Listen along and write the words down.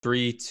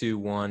Three, two,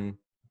 one,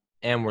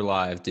 and we're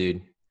live,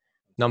 dude.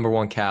 Number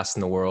one cast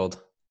in the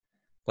world.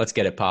 Let's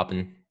get it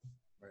popping.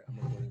 All right, I'm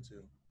recording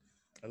too.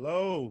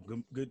 Hello,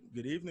 good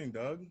evening,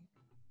 Doug.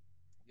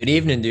 Good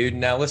evening, dude.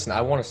 Now, listen,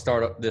 I want to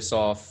start this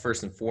off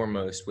first and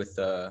foremost with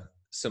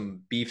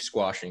some beef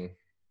squashing,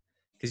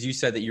 because you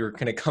said that you were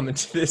going to come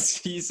into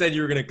this. You said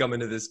you were going to come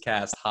into this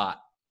cast hot.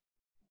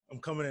 I'm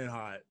coming in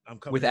hot. I'm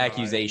coming with in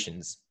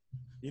accusations. Hot.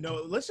 You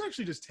know, let's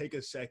actually just take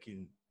a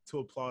second to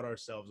applaud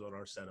ourselves on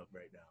our setup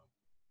right now.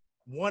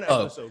 One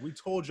episode, we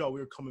told y'all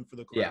we were coming for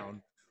the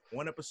crown. Yeah.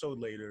 One episode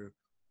later,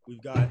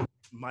 we've got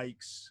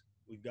mics.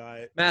 We've got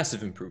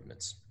massive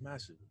improvements.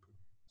 Massive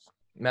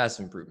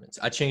improvements.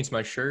 I changed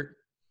my shirt.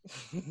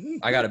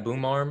 I got a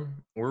boom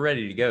arm. We're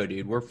ready to go,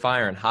 dude. We're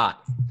firing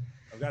hot.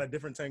 I've got a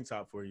different tank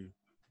top for you.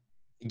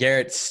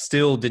 Garrett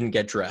still didn't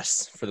get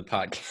dressed for the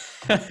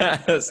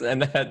podcast,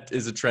 and that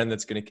is a trend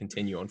that's going to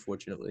continue,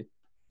 unfortunately.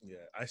 Yeah,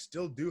 I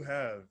still do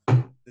have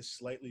this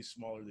slightly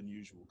smaller than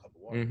usual cup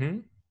of water. Mm-hmm.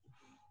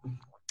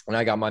 And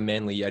I got my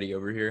manly Yeti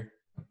over here,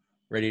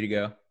 ready to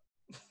go.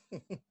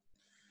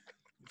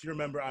 If you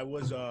remember, I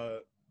was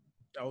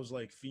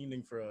like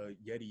fiending for a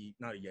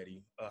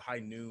High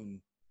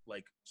Noon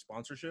like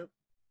sponsorship.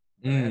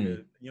 I had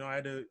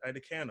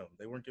to can them.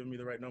 They weren't giving me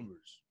the right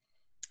numbers.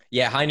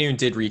 Yeah, High Noon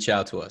did reach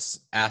out to us,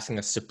 asking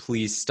us to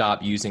please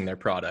stop using their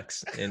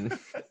products in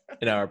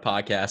our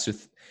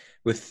podcast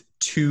with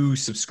 2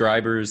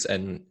 subscribers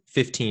and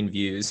 15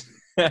 views.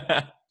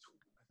 I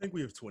think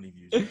we have 20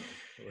 views now.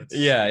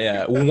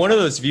 Yeah. One of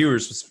those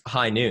viewers was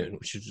High Noon,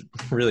 which is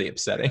really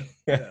upsetting.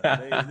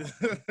 Yeah,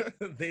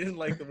 they didn't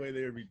like the way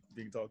they were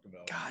being talked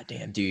about. God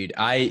damn, dude.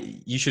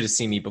 You should have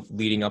seen me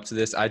leading up to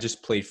this. I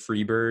just played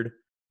Freebird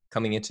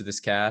coming into this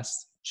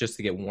cast just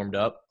to get warmed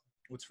up.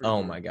 What's Freebird?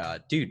 Oh my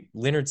God, dude.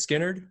 Lynyrd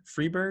Skynyrd,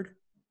 Freebird.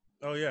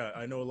 Oh yeah,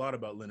 I know a lot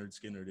about Lynyrd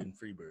Skynyrd and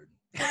Freebird.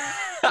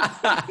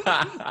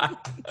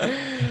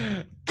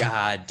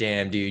 God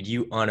damn, dude,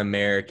 you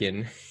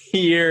un-American.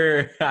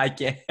 I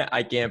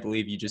can't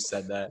believe you just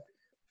said that.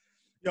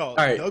 Yo,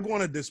 right. Doug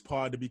wanted this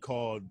pod to be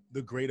called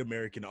The Great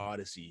American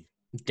Odyssey.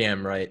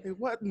 Damn right. Hey,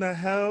 what in the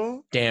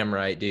hell? Damn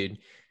right, dude.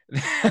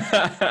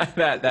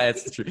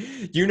 That's true.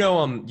 You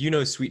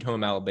know Sweet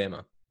Home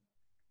Alabama.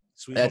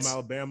 Home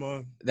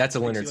Alabama. That's a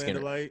Lynyrd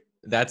Skynyrd.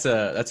 That's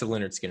a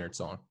Lynyrd Skynyrd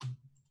song.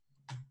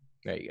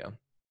 There you go.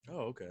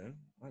 Oh, okay.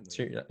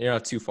 So you're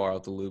not too far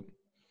out the loop.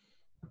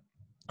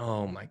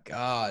 Oh my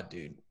God,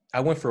 dude. I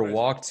went for a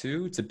walk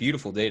too. It's a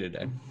beautiful day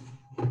today.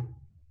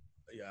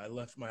 Yeah, I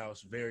left my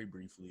house very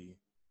briefly.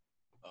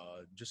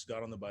 Just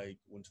got on the bike,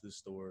 went to the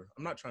store.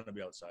 I'm not trying to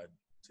be outside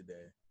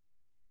today.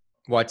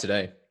 Why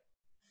today?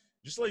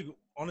 Just like,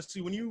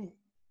 honestly,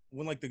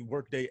 when like the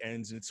workday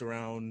ends and it's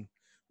around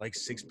like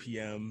 6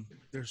 p.m.,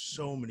 there's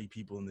so many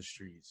people in the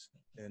streets.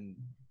 And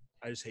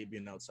I just hate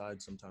being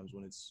outside sometimes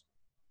when it's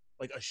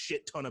like a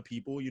shit ton of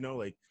people, you know,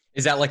 like.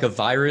 Is that like a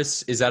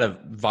virus? Is that a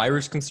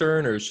virus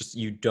concern, or it's just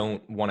you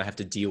don't want to have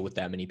to deal with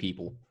that many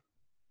people?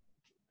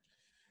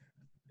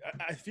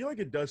 I feel like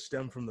it does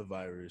stem from the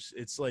virus.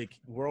 It's like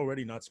we're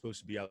already not supposed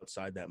to be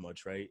outside that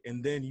much, right?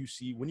 And then you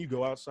see when you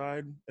go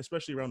outside,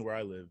 especially around where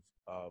I live.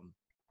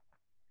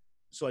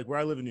 So like where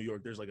I live in New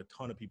York, there's like a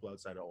ton of people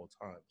outside at all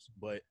times.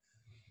 But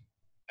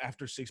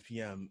after 6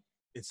 p.m.,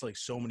 it's like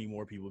so many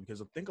more people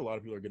because I think a lot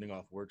of people are getting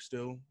off work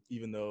still,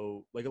 even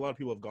though like a lot of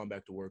people have gone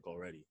back to work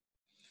already.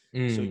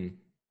 So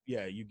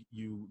yeah,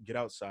 you get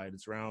outside.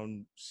 It's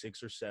around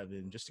 6 or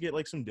 7 just to get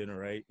like some dinner,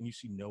 right? And you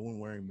see no one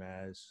wearing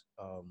masks.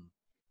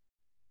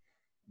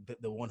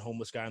 The one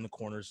homeless guy in the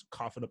corners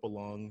coughing up a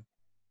lung.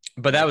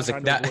 But that was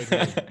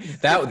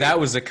that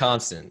was a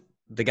constant.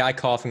 The guy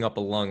coughing up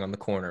a lung on the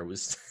corner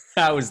was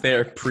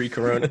there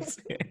pre-corona.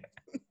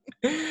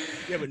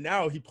 Yeah, but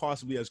now he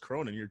possibly has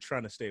corona and you're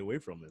trying to stay away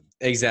from him.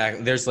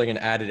 Exactly. There's like an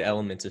added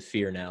element of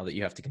fear now that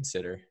you have to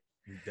consider.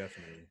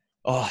 Definitely.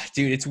 Oh,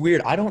 dude, it's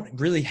weird. I don't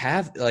really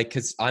have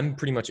because I'm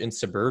pretty much in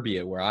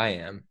suburbia where I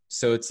am.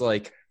 So it's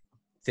like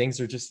things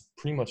are just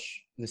pretty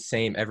much the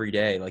same every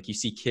day. Like you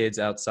see kids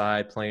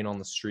outside playing on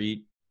the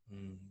street.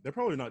 They're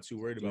probably not too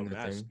worried about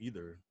masks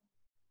either.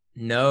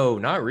 No,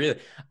 not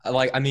really.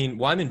 Like, I mean,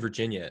 well, I'm in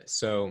Virginia.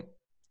 So,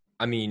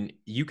 I mean,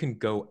 you can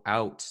go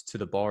out to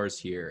the bars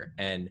here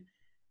and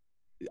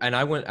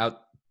I went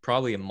out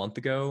probably a month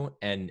ago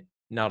and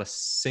not a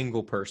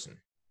single person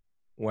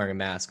wearing a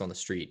mask on the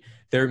street.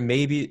 There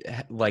maybe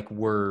like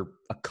were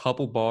a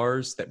couple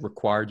bars that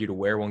required you to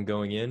wear one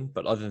going in,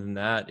 but other than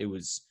that, it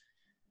was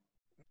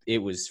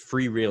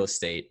free real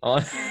estate.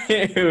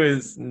 It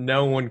was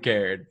no one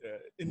cared. Yeah.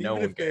 And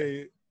even if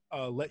they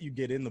let you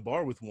get in the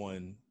bar with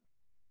one,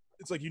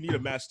 it's like you need a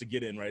mask to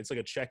get in, right? It's like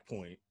a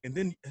checkpoint. And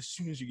then as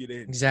soon as you get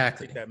in,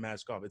 exactly, take that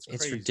mask off. It's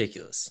crazy. It's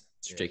ridiculous.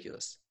 It's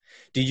ridiculous.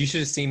 Dude, you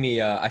should have seen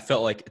me. I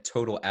felt like a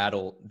total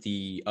adult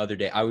the other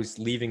day. I was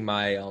leaving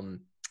my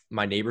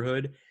my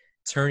neighborhood,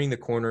 turning the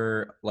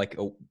corner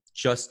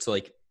just to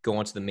like go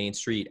onto the main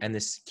street, and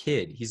this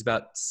kid, he's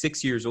about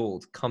 6 years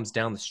old, comes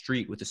down the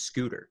street with a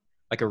scooter,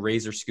 like a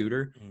Razor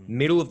scooter,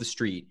 middle of the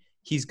street.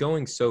 He's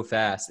going so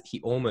fast that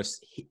he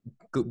almost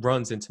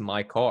runs into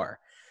my car.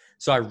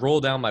 So I roll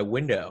down my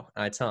window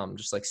and I tell him,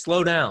 just like,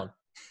 slow down.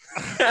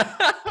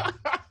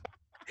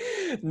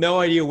 No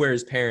idea where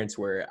his parents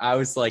were. I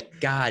was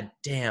like, God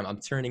damn, I'm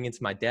turning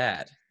into my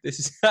dad. This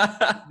is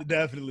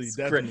Definitely, great.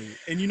 definitely.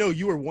 And you know,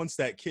 you were once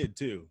that kid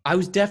too. I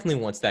was definitely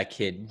once that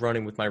kid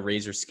running with my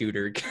Razor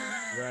scooter.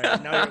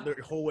 Right. Now you're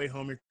the whole way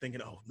home, you're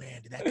thinking, oh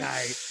man, did that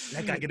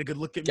guy get a good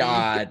look at me?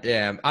 God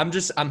damn.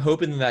 I'm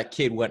hoping that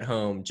kid went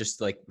home just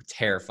like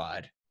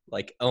terrified.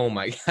 Like, oh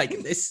my,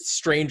 like this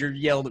stranger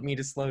yelled at me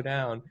to slow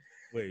down.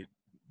 Wait,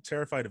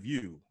 terrified of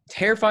you.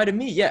 Terrified of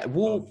me. Yeah.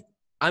 Well,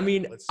 I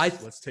mean,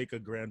 let's take a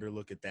grander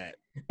look at that.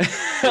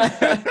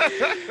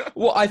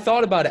 Well, I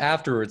thought about it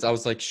afterwards. I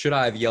was like, should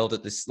I have yelled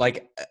at this?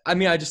 Like, I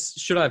mean,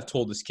 should I have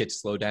told this kid to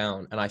slow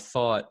down? And I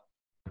thought,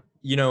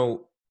 you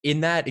know,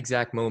 in that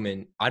exact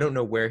moment, I don't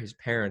know where his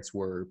parents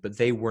were, but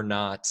they weren't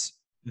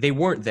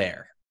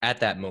there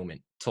at that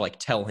moment to like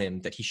tell him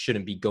that he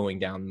shouldn't be going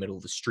down the middle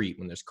of the street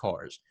when there's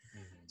cars.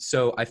 Mm-hmm.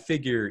 So I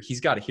figure he's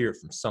got to hear it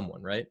from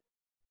someone, right?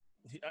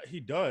 He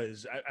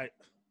does.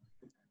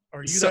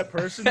 Are you that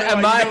person?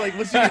 Am I? Like,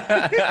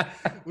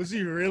 was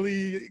he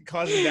really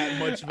causing that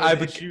much?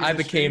 I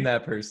became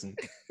that person.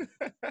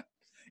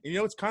 You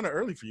know, it's kind of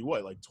early for you.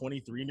 What, like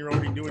 23, and you're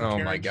already doing? Oh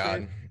my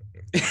God!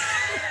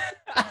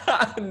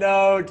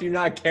 No, do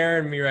not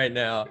Karen me right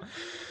now.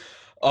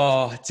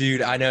 Oh,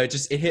 dude, I know. It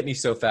hit me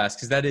so fast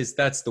because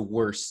that's the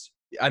worst.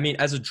 I mean,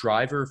 as a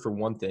driver, for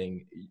one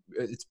thing,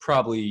 it's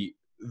probably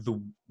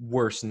the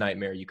worst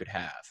nightmare you could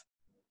have.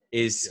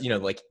 Is, you know,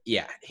 like,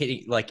 yeah,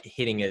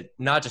 hitting a,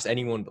 not just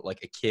anyone, but like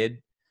a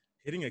kid.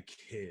 Hitting a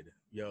kid,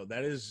 yo,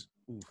 that's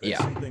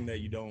something that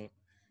you don't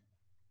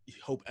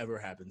hope ever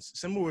happens.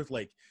 Similar with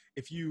like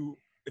if you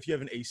have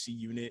an AC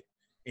unit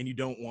and you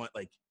don't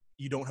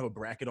have a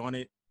bracket on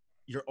it,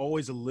 you're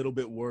always a little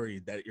bit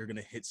worried that you're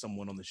gonna hit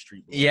someone on the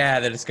street. Yeah,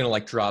 that it's gonna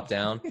like drop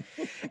down.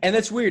 And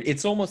that's weird.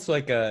 It's almost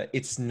like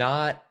it's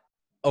not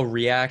a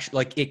reaction.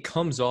 Like it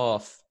comes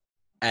off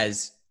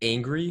as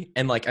angry.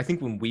 And like I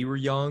think when we were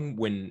young,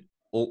 when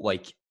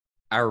like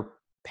our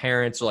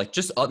parents, or like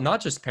just not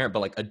just parent,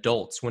 but like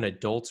adults, when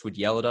adults would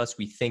yell at us,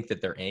 we think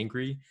that they're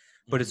angry,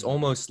 but it's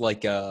almost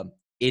like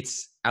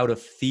it's out of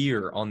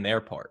fear on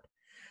their part.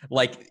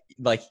 Like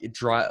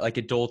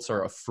adults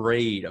are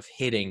afraid of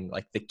hitting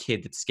like the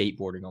kid that's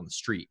skateboarding on the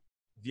street.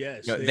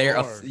 Yes, you know,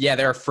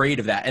 they're afraid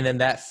of that, and then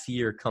that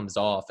fear comes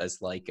off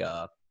as like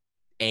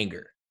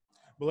anger.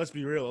 But let's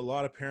be real, a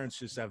lot of parents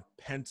just have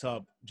pent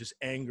up just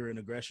anger and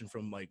aggression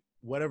from like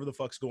whatever the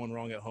fuck's going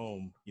wrong at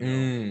home. You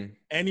know,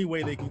 any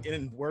way they can get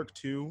in work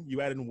too.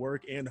 You add in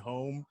work and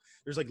home.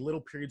 There's like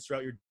little periods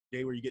throughout your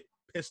day where you get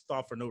pissed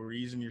off for no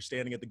reason. You're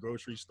standing at the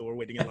grocery store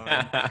waiting in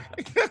line,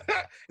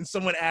 and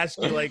someone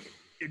asks you like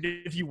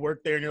if you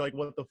work there, and you're like,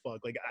 "What the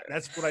fuck?" Like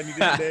that's what I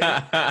needed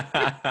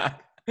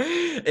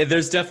today.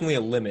 There's definitely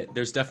a limit.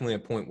 There's definitely a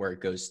point where it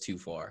goes too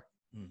far.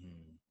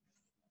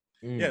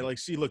 Yeah, like,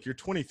 see, look, you're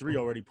 23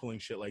 already pulling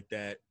shit like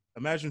that.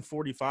 Imagine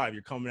 45.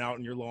 You're coming out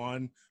in your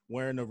lawn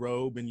wearing a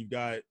robe and you've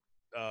got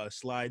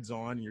slides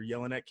on and you're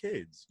yelling at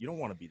kids. You don't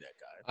want to be that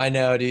guy. I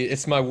know, dude.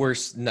 It's my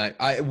worst night.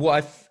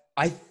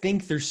 I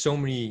think there's so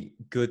many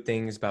good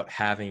things about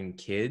having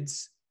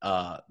kids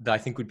that I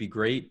think would be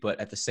great. But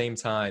at the same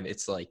time,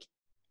 it's like,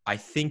 I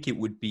think it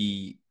would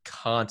be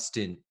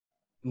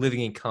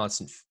living in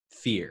constant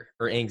fear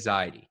or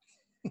anxiety.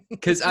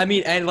 Because I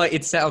mean, and like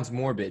it sounds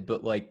morbid,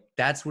 but like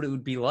that's what it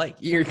would be like.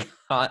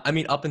 I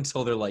mean, up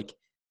until they're like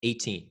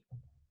 18,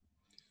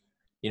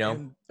 you know,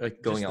 and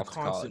like going off to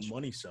college.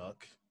 Money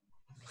suck.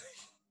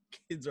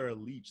 Kids are a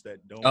leech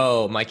that don't.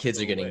 Oh, my kids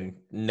are getting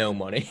no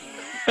money.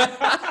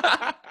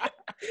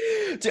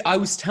 Dude, I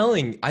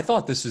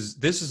thought this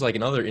is like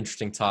another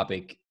interesting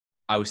topic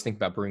I was thinking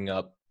about bringing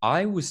up.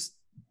 I was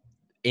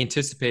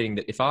anticipating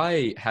that if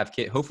I have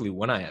kids, hopefully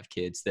when I have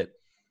kids, that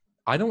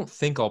I don't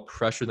think I'll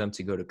pressure them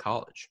to go to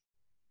college.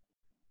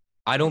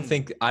 I don't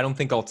think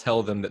I'll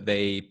tell them that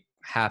they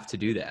have to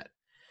do that.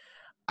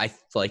 I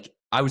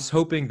was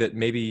hoping that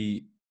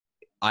maybe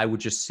I would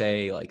just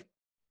say like,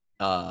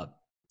 I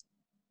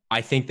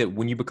think that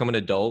when you become an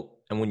adult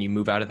and when you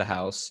move out of the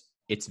house,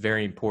 it's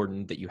very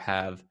important that you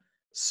have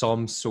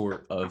some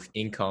sort of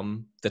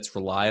income that's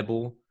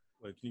reliable.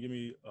 Wait, can you give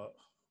me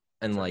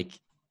and like,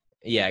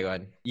 yeah, go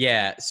ahead.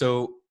 Yeah.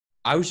 So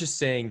I was just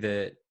saying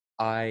that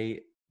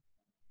I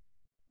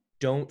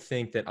don't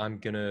think that I'm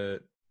going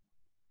to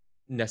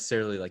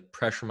necessarily like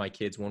pressure my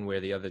kids one way or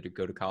the other to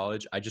go to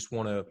college. I just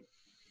want to,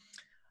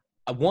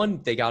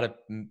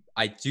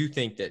 I do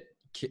think that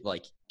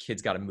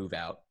kids got to move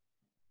out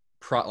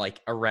like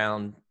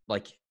around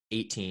like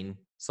 18,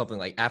 something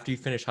like after you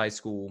finish high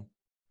school,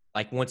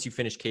 like once you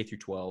finish K through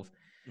 12.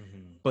 Mm-hmm.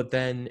 But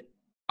then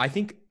I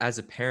think as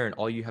a parent,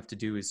 all you have to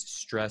do is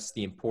stress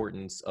the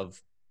importance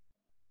of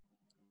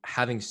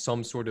having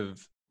some sort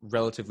of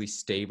relatively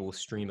stable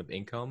stream of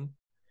income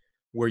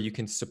where you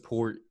can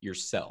support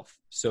yourself.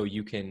 So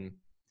you can,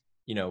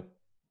 you know,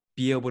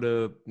 be able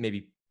to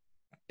maybe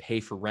pay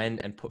for rent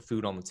and put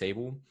food on the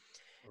table.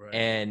 Right.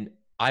 And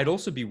I'd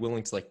also be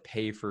willing to like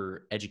pay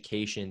for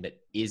education that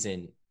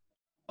isn't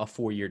a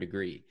 4-year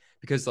degree,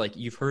 because like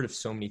you've heard of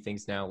so many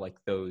things now, like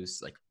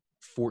those like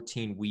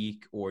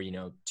 14-week or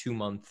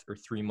 2-month or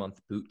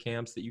 3-month boot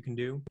camps that you can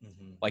do,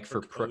 like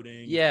For for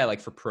coding, yeah, like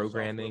for software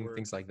programming, work.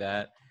 things like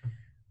that.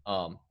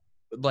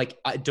 Like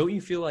don't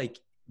you feel like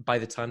by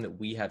the time that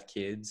we have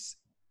kids,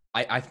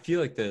 I feel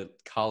like the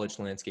college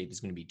landscape is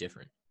going to be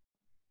different.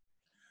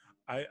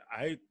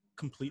 I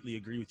completely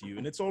agree with you,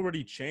 and it's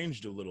already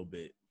changed a little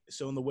bit.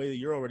 So in the way that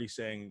you're already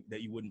saying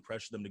that you wouldn't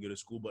pressure them to go to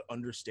school, but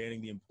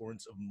understanding the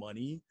importance of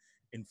money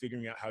and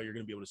figuring out how you're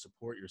going to be able to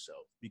support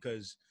yourself,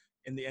 because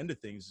in the end of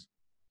things,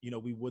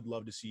 we would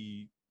love to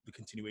see the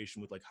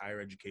continuation with like higher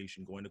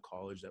education, going to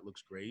college. That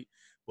looks great,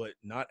 but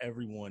not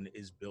everyone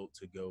is built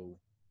to go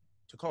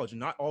to college, and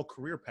not all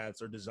career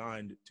paths are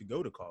designed to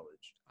go to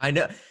college. I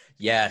know.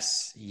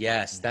 Yes,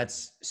 Mhm.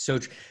 that's so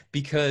true.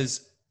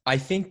 Because I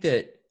think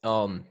that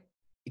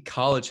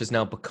college has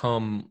now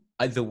become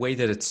the way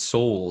that it's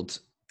sold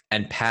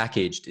and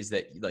packaged is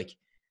that like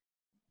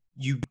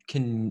you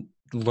can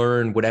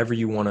learn whatever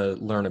you want to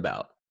learn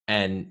about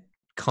and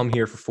come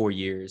here for 4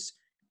 years,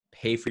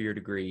 pay for your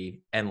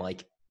degree, and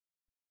like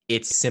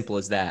it's simple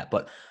as that.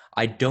 But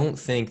I don't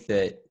think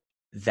that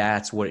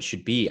that's what it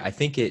should be. I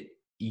think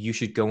you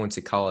should go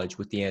into college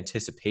with the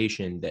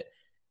anticipation that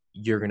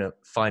you're going to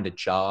find a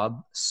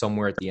job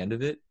somewhere at the end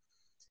of it,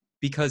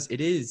 because it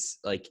is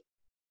like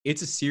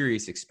it's a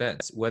serious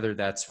expense, whether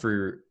that's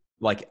for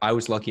like I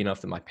was lucky enough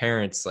that my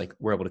parents like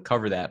were able to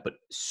cover that, but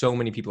so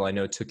many people I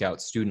know took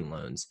out student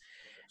loans.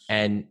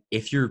 And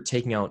if you're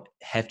taking out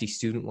hefty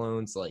student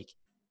loans, like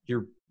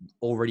you're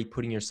already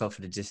putting yourself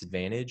at a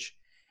disadvantage.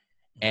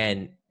 Mhm.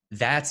 And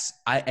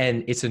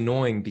and it's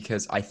annoying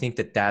because I think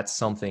that that's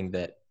something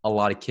that a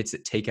lot of kids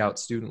that take out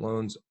student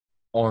loans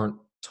aren't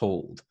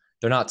told.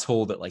 They're not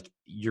told that like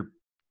you're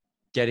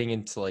getting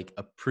into like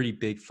a pretty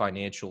big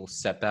financial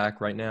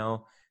setback right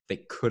now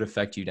that could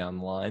affect you down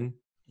the line.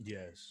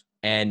 Yes.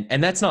 And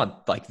that's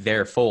not like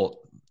their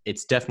fault.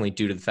 It's definitely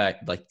due to the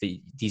fact like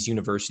these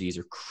universities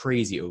are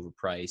crazy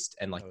overpriced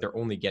and like Oh, they're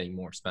yeah. only getting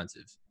more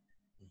expensive.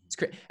 Mhm. It's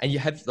great. And you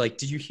have like,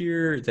 did you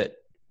hear that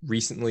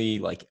recently?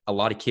 Like a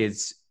lot of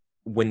kids,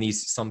 when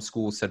some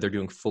schools said they're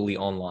doing fully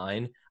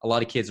online, a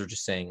lot of kids are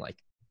just saying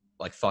like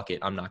fuck it,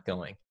 I'm not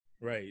going.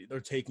 Right. They're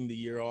taking the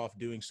year off,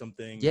 doing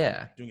something,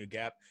 Yeah. doing a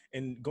gap.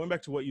 And going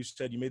back to what you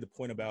said, you made the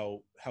point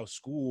about how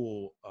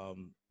school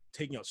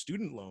taking out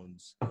student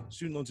loans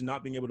and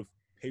not being able to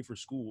pay for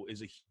school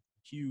is a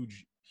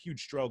huge,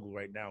 huge struggle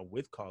right now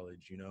with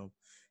college.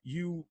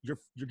 You're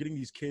getting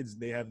these kids,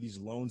 they have these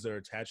loans that are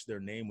attached to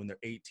their name when they're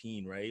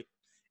 18, right?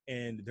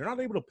 And they're not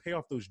able to pay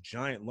off those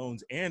giant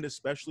loans. And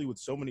especially with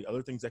so many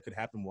other things that could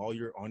happen while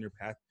you're on your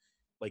path,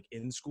 like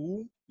in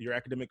school, your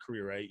academic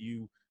career, right?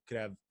 You could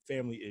have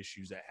family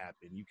issues that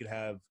happen. You could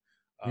have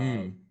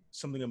Hmm.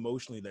 something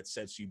emotionally that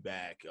sets you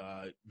back.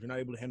 You're not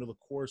able to handle the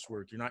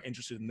coursework. You're not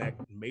interested in that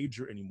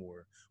major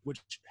anymore. Which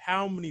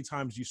how many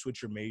times you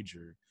switch your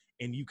major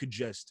and you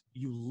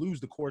lose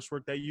the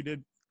coursework that you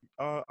did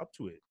up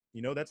to it.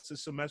 That's a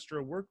semester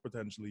of work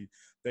potentially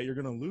that you're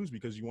going to lose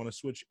because you want to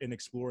switch and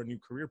explore a new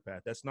career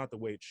path. That's not the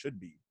way it should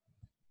be.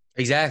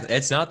 Exactly.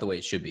 It's not the way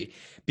it should be,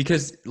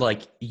 because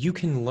like you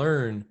can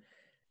learn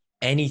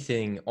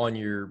anything on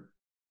your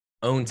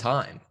own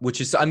time, which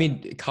is, I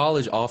mean,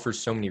 college offers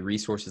so many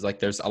resources. Like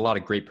there's a lot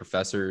of great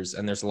professors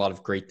and there's a lot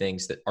of great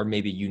things that are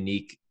maybe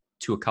unique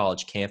to a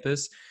college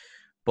campus.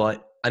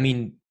 But I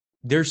mean,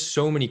 there's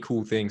so many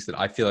cool things that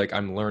I feel like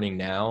I'm learning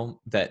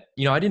now that,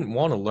 I didn't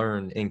want to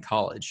learn in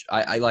college.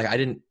 I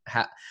didn't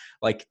have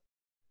like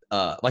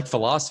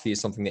philosophy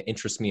is something that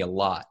interests me a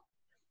lot.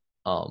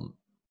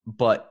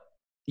 But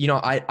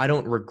I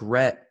don't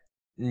regret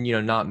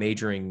not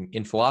majoring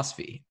in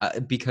philosophy,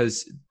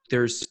 because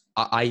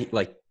I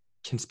like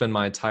can spend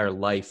my entire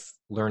life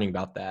learning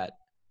about that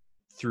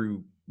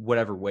through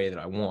whatever way that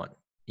I want,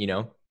 you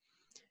know.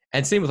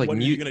 And same with like What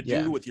are you mute. going to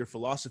Yeah, do with your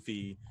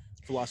philosophy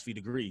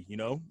degree?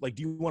 Like,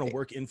 do you want to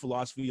work in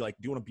philosophy? Like,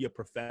 do you want to be a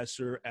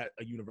professor at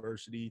a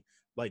university?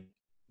 Like,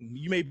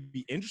 you may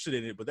be interested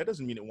in it, but that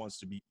doesn't mean it wants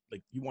to be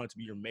like you want it to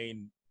be your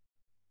main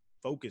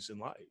focus in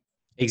life.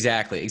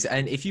 exactly.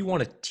 And if you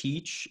want to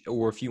teach,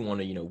 or if you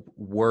want to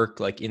work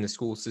like in the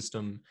school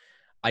system,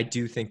 I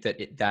do think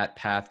that that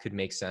path could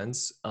make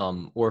sense.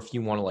 Or if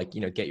you want to like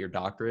get your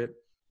doctorate.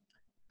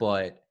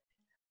 But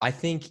I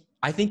think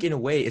in a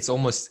way it's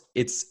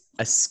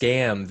a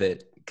scam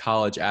that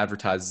college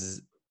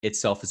advertises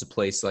itself as a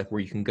place like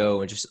where you can go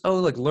and just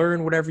like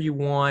learn whatever you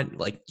want,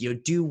 like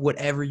do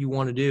whatever you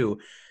want to do,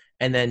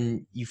 and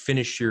then you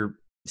finish your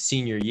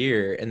senior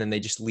year and then they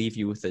just leave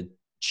you with a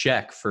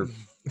check for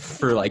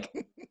like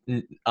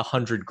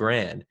 100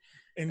 grand.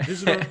 And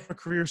visit our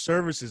career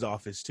services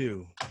office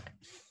too.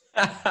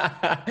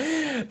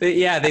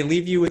 They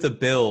leave you with a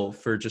bill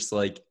for just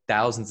like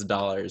thousands of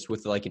dollars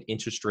with like an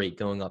interest rate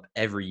going up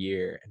every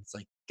year. And it's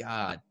like,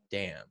 God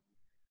damn.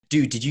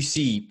 Dude, did you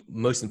see,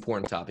 most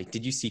important topic,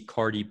 did you see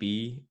Cardi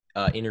B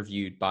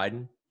interviewed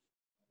Biden?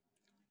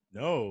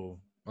 No,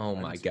 Oh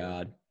I my didn't see that.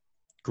 God.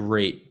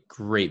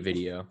 Great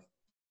video.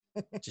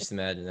 Just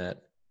imagine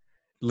that.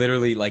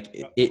 Literally, like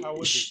How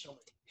was it? Tell me.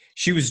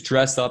 She was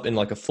dressed up in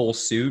like a full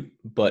suit,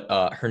 but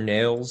her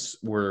nails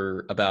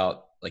were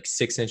about like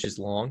 6 inches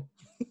long.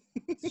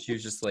 She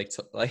was just like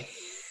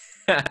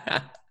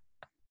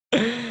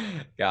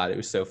God, it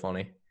was so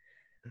funny.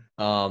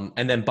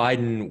 And then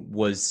Biden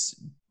was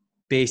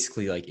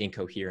basically like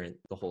incoherent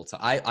the whole time.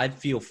 I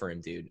feel for him,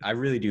 dude. I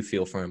really do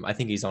feel for him. I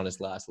think he's on his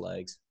last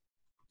legs.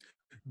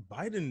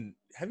 Biden,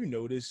 have you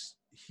noticed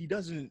he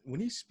doesn't, when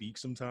he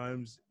speaks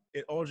sometimes,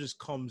 it all just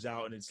comes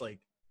out and it's like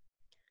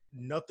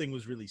nothing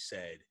was really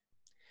said.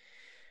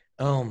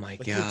 Oh my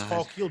Like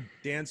God. he'll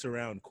dance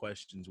around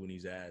questions when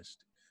he's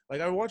asked.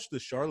 Like I watched the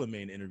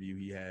Charlemagne interview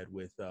he had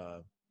with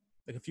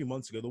like a few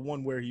months ago, the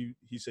one where he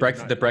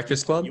said The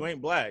Breakfast Club? you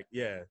ain't black,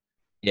 yeah.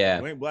 Yeah.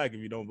 You ain't black if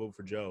you don't vote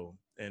for Joe.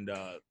 And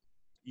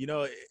you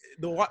know,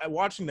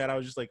 watching that I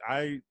was just like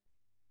I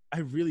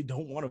really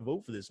don't want to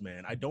vote for this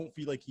man. I don't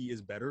feel like he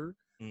is better.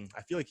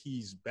 I feel like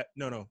he's I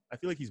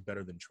feel like he's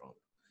better than Trump.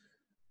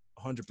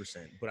 100%,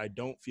 but I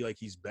don't feel like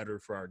he's better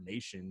for our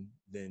nation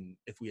than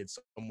if we had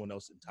someone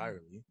else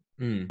entirely.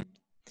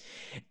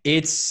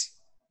 It's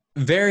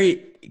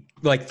very,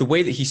 like, the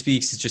way that he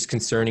speaks is just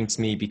concerning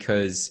to me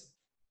because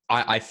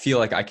I feel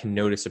like I can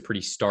notice a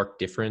pretty stark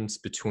difference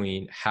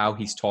between how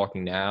he's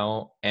talking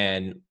now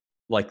and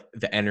like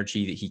the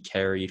energy that he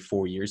carried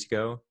 4 years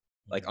ago,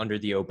 like under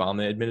the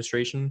Obama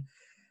administration.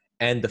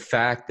 And the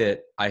fact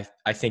that I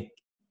think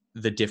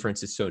the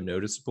difference is so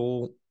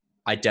noticeable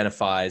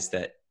identifies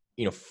that,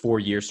 4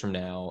 years from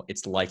now,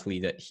 it's likely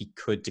that he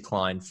could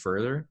decline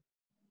further,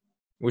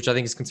 which I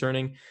think is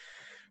concerning.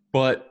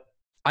 But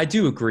I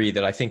do agree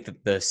that I think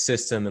that the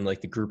system and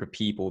like the group of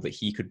people that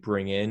he could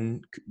bring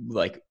in,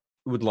 like,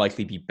 would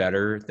likely be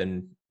better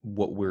than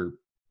what we're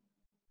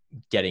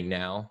getting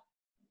now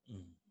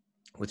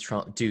with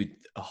Trump. Dude,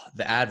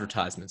 the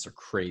advertisements are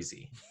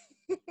crazy.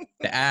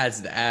 The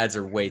ads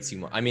are way too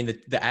much. I mean,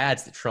 the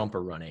ads that Trump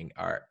are running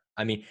are,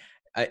 I mean,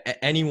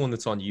 anyone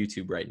that's on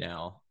YouTube right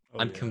now,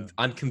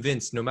 I'm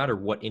convinced no matter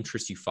what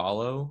interests you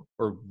follow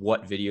or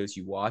what videos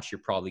you watch,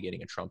 you're probably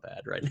getting a Trump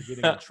ad right now. You're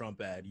getting a Trump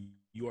ad.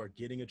 You are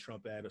getting a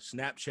Trump ad. A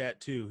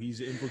Snapchat too.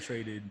 He's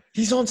infiltrated.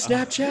 He's on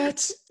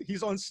Snapchat?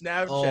 He's on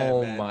Snapchat,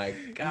 oh man. My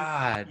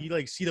God. You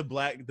like see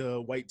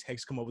the white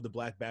text come up with the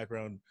black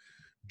background.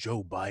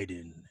 Joe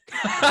Biden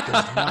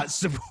does not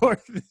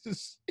support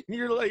this. And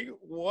you're like,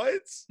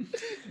 what?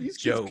 These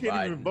kids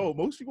can't even vote.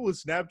 Most people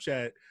with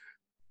Snapchat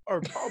are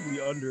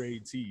probably under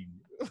 18.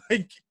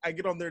 Like, I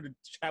get on there to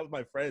chat with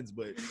my friends,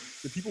 but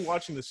the people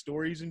watching the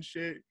stories and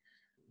shit,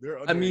 they're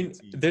under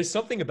 18. There's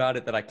something about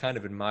it that I kind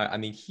of admire. I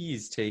mean,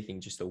 he's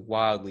taking just a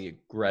wildly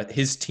aggressive,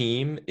 his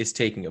team is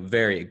taking a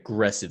very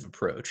aggressive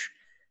approach.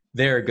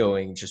 They're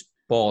going just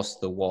balls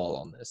to the wall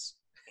on this.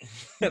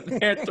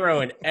 They're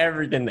throwing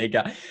everything they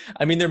got.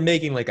 I mean, they're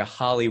making like a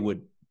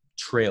Hollywood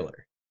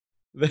trailer.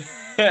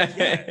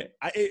 Yeah,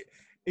 it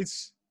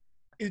is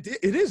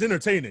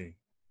entertaining.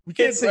 We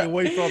can't take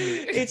away from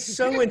it. It's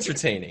so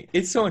entertaining.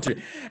 It's so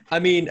entertaining. I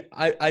mean,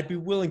 I'd be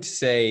willing to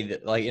say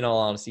that, like, in all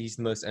honesty, he's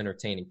the most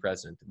entertaining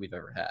president that we've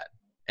ever had.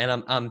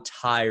 And I'm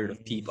tired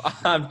of people.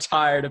 I'm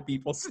tired of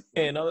people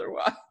saying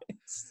otherwise.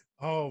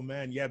 Oh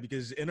man, yeah,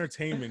 because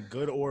entertainment,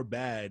 good or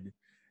bad,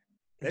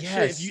 that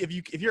yes. shit.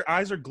 If your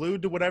eyes are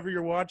glued to whatever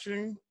you're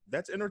watching,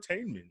 that's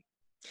entertainment.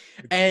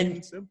 It's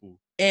and simple.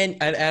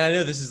 And I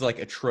know this is like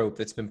a trope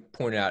that's been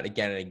pointed out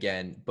again and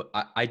again, but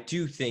I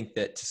do think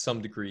that to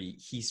some degree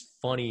he's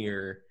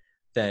funnier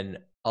than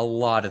a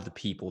lot of the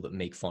people that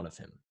make fun of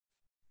him.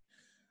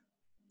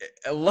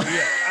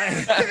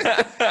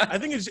 I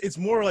think it's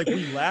more like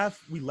we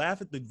laugh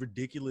at the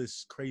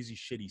ridiculous, crazy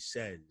shit he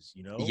says,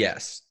 you know?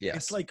 Yes.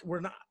 It's like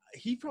we're not.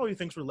 He probably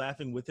thinks we're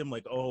laughing with him,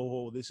 like,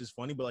 oh, this is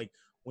funny. But like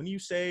when you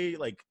say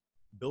like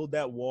build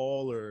that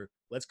wall or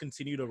let's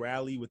continue to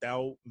rally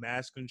without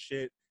mask and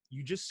shit,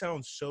 you just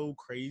sound so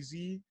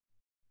crazy.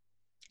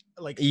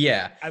 Like,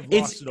 yeah, I've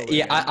lost it already.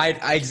 Yeah,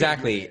 I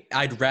exactly.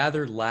 I'd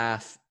rather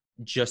laugh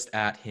just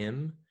at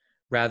him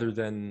rather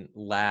than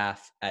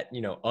laugh at,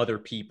 other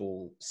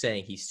people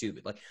saying he's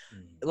stupid.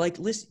 Like,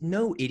 listen,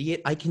 no,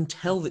 idiot. I can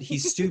tell that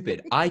he's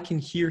stupid. I can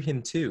hear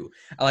him too.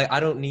 Like, I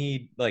don't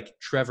need like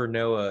Trevor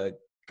Noah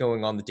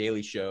going on the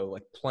Daily Show,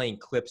 like playing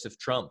clips of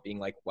Trump being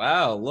like,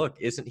 wow, look,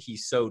 isn't he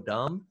so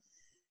dumb?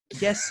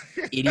 Yes,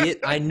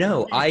 idiot. I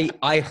know.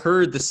 I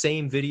heard the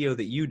same video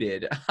that you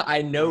did.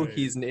 I know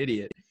he's an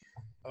idiot.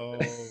 Oh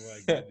my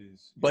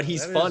goodness. But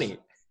he's funny.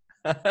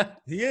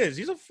 He is.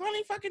 He's a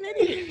funny fucking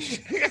idiot.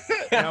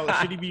 Now,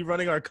 should he be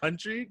running our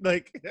country?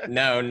 Like,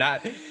 no,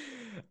 not.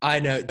 I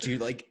know,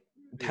 dude. Like,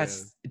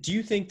 do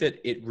you think that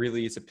it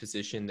really is a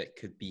position that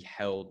could be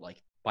held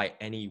like by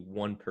any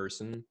one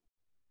person?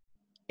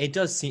 It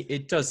does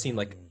seem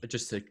like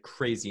just a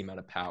crazy amount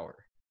of power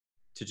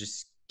to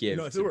just give.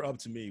 If it were up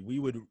to me, we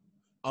would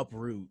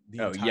uproot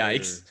the entire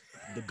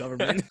the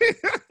government.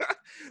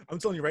 I'm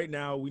telling you right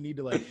now, we need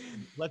to like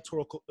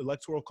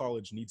electoral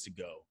college needs to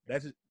go.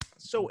 That's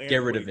so antiquated.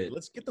 Get rid of it.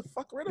 Let's get the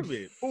fuck rid of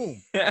it.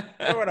 Boom.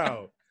 Throw it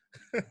out.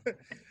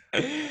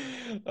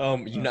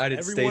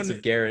 United States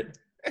of Garrett.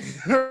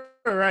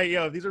 All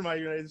right, these are my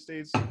United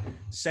States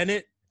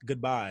Senate.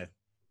 Goodbye.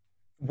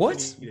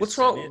 What? We need a What's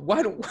Senate. wrong?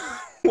 Why don't?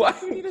 What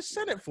do we Why? need a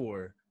Senate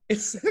for?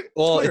 It's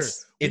well, Twitter.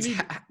 it's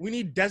We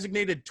need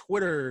designated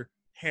Twitter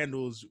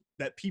handles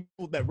that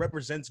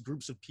represents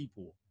groups of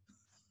people.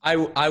 I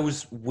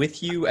was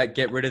with you at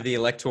get rid of the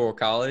Electoral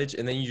College,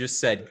 and then you just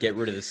said get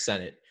rid of the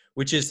Senate,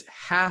 which is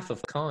half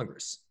of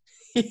Congress.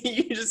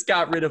 You just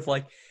got rid of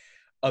like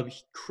a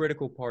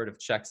critical part of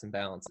checks and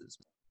balances.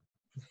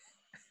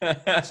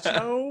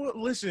 So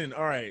listen,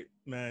 all right,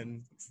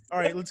 man. All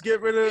right, let's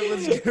get rid of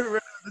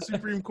the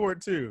Supreme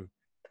Court too.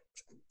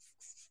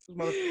 Those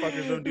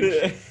motherfuckers don't do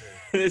shit.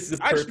 This is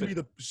a I should be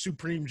perfect. the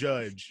supreme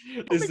judge.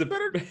 This I'll is make a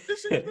better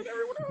decisions than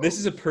everyone else. this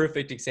is a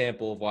perfect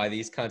example of why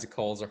these kinds of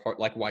calls are hard.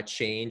 Like why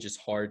change is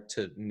hard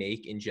to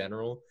make in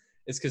general.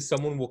 It's because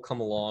someone will come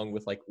along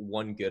with like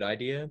one good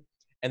idea,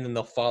 and then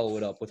they'll follow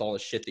it up with all the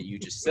shit that you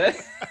just said.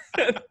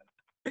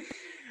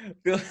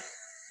 they'll,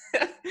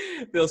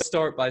 they'll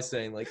start by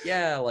saying like,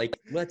 yeah, like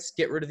let's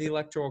get rid of the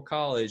Electoral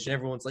College, and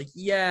everyone's like,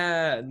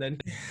 yeah, and then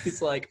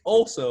he's like,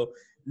 also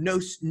no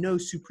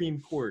Supreme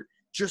Court,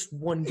 just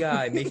one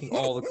guy making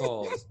all the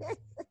calls.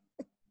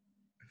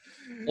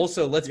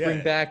 Also, let's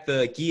bring back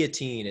the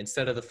guillotine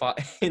instead of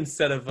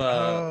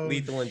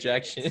lethal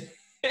injection.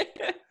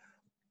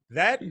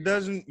 That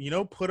doesn't,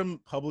 put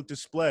them public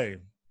display.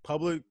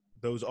 Public,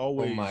 those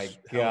always. Oh my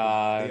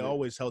god! They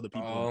always held the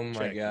people. Oh my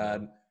check,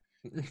 god!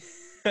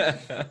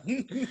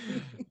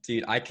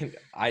 Dude,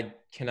 I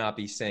cannot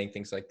be saying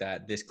things like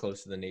that this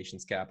close to the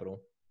nation's capital.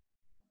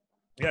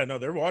 Yeah, no,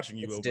 they're watching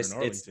you over in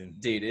Arlington.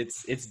 Dude,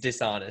 it's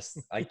dishonest.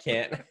 I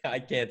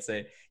can't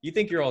say. You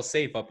think you're all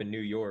safe up in New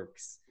York?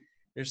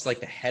 You're just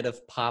like the head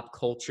of pop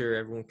culture.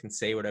 Everyone can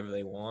say whatever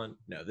they want.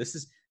 No, this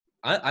is.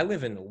 I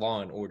live in a law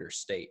and order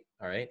state.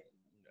 All right.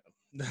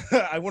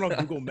 I went on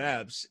Google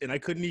Maps and I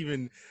couldn't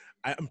even.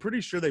 I'm pretty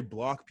sure they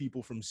block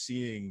people from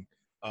seeing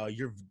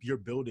your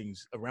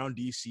buildings around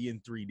DC in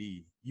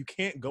 3D. You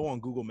can't go on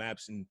Google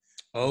Maps and.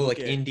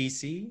 In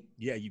DC?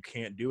 Yeah, you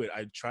can't do it.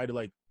 I tried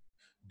to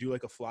do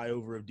like a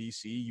flyover of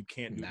DC. You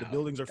can't do it. The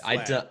buildings are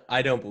flat.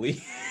 I don't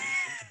believe.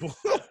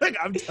 Like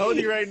I'm telling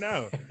you right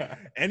now,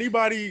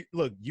 anybody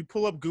look, you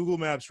pull up Google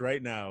Maps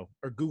right now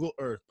or Google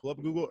Earth, pull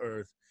up Google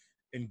Earth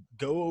and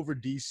go over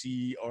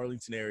DC,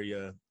 Arlington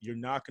area. You're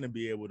not going to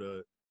be able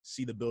to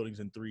see the buildings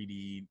in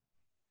 3D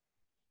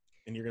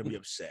and you're going to be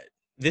upset.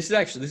 This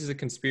is a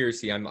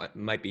conspiracy I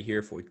might be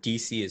here for.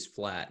 DC is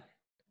flat.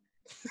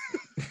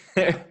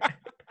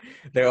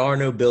 There are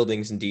no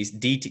buildings in DC.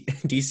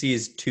 DC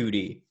is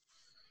 2D.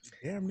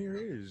 Damn near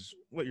is.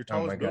 What, your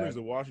tallest building is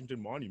the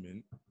Washington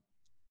Monument.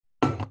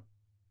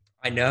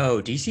 I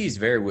know DC is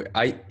very weird.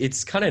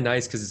 It's kind of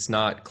nice because it's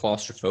not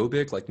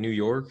claustrophobic like New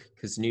York.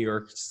 Because New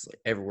York, it's like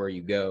everywhere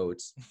you go,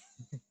 it's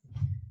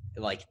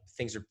like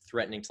things are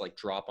threatening to like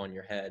drop on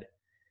your head.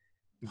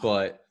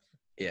 But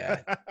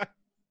yeah,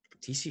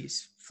 DC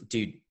is,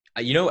 dude.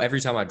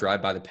 Every time I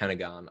drive by the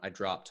Pentagon, I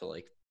drop to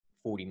like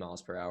 40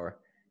 miles per hour.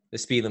 The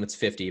speed limit's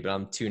 50, but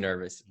I'm too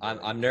nervous.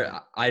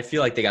 I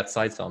feel like they got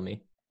sights on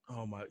me.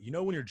 Oh my,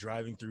 when you're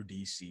driving through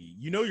DC,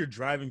 you're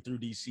driving through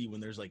DC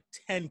when there's like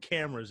 10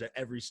 cameras at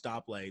every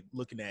stoplight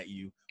looking at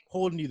you,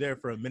 holding you there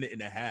for a minute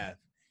and a half.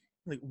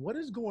 Like, what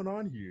is going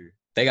on here?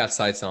 They got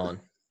sights on.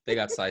 They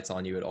got sights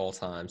on you at all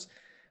times.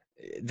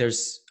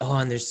 There's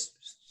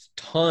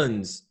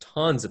tons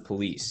of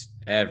police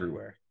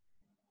everywhere.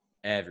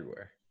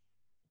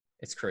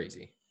 It's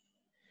crazy.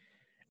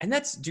 And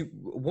that's, dude,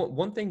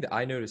 one thing that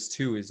I noticed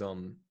too is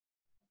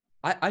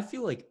I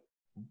feel like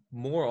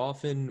more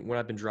often when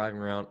I've been driving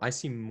around, I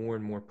see more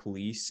and more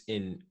police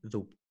in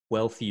the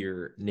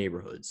wealthier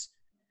neighborhoods.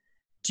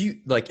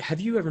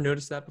 Have you ever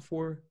noticed that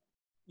before?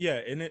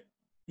 Yeah, and it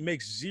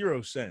makes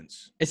zero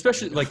sense.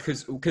 Especially like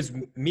because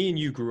me and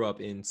you grew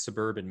up in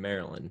suburban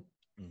Maryland,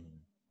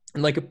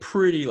 in like a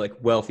pretty like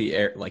wealthy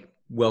area,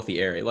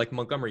 like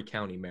Montgomery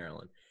County,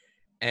 Maryland,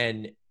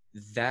 and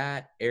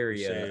that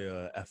area.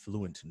 Say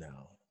affluent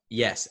now.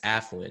 Yes,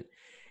 affluent.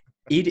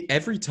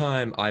 Every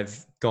time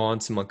I've gone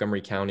to Montgomery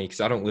County,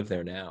 because I don't live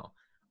there now,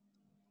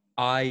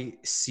 I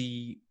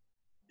see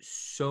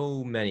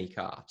so many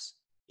cops.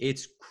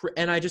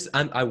 And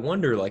I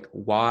wonder, like,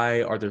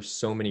 why are there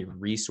so many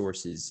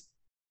resources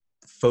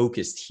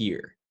focused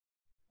here?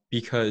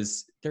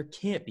 Because there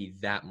can't be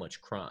that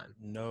much crime.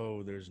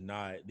 No, there's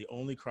not. The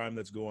only crime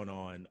that's going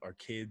on are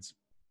kids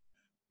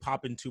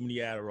popping too many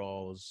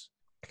Adderalls.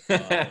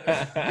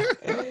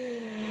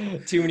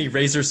 Too many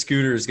Razor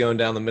scooters going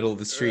down the middle of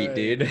the street, right,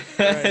 dude.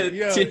 Right.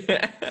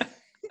 Yeah.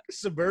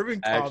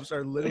 Suburban cops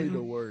are literally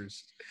the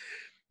worst.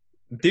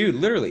 Dude,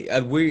 literally,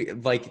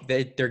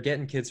 they're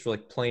getting kids for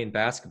like playing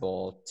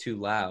basketball too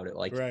loud at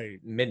like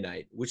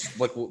midnight, which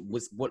like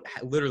was what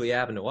literally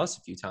happened to us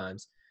a few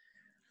times.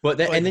 But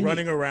then, and then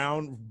running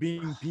around,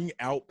 being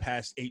out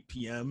past 8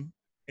 p.m.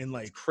 and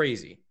like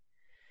crazy.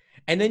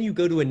 And then you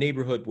go to a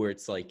neighborhood where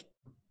it's like,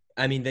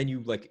 I mean, then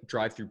you like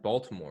drive through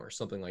Baltimore or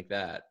something like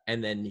that,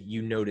 and then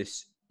you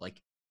notice like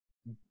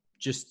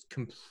just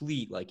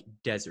complete like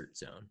desert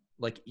zone.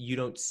 Like you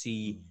don't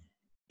see,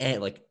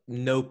 and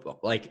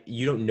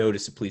you don't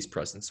notice a police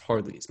presence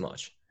hardly as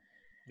much.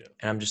 Yeah.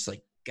 And I'm just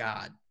like,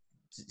 God,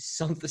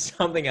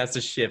 something has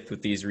to shift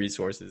with these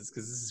resources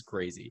because this is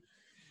crazy.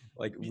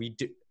 Like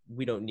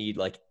we don't need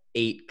like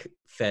 8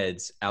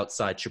 feds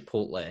outside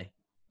Chipotle.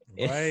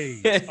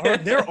 Right.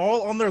 They're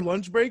all on their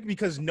lunch break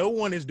because no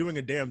one is doing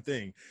a damn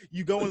thing.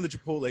 You go in the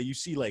Chipotle, you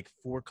see like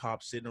 4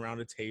 cops sitting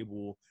around a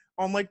table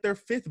on like their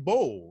 5th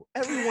bowl.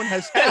 Everyone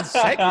has had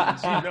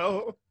seconds, you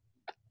know?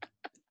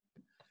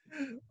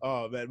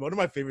 Oh, man. One of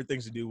my favorite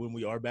things to do when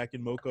we are back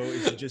in Moco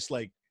is to just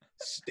like,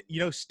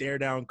 stare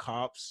down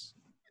cops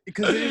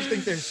because they just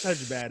think they're such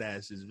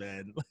badasses,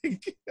 man.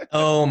 Like,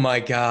 oh my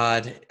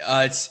God.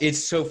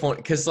 It's so fun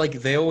because like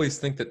they always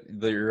think that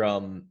they're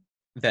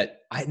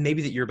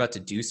maybe that you're about to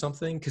do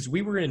something because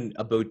we were in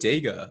a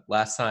bodega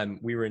last time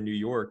we were in New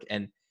York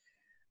and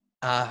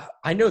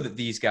I know that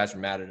these guys were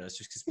mad at us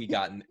just because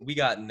we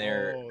got in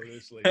there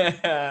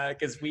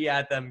because we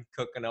had them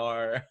cooking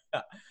our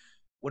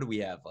what do we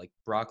have, like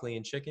broccoli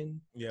and chicken?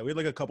 Yeah, we had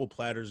like a couple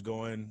platters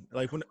going.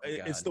 Like when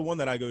it's the one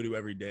that I go to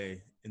every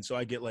day, and so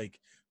I get like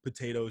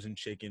potatoes and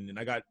chicken, and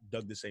I got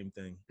Doug the same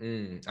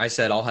thing. I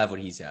said I'll have what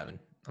he's having.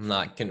 I'm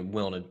not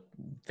willing to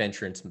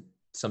venture into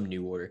some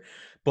new order,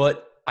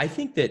 but I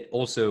think that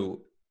also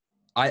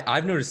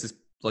I've noticed this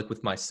like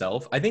with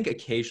myself. I think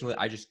occasionally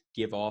I just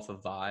give off a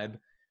vibe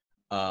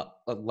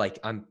like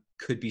I'm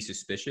could be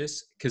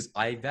suspicious because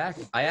I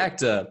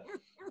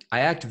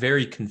act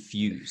very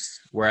confused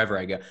wherever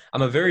I go.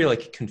 I'm a very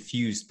like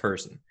confused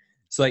person.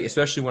 So like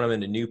especially when I'm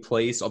in a new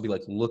place, I'll be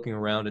like looking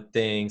around at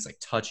things, like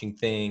touching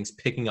things,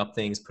 picking up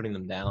things, putting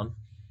them down.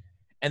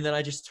 And then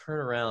I just turn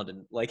around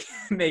and like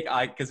make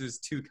eye because there's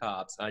 2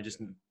 cops and I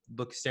just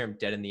stare him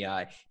dead in the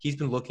eye. He's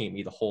been looking at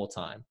me the whole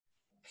time.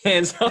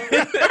 Hands on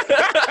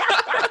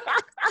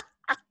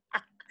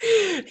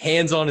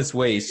hands on his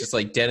waist, just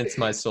like dead into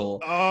my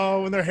soul.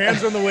 Oh, when their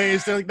hands are on the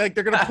waist, they're like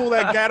they're gonna pull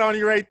that gat on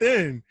you right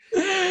then.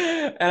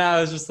 And I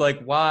was just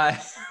like, why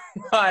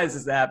is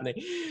this happening?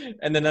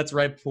 And then that's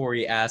right before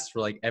he asked for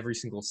like every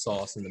single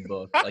sauce in the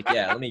book. Like,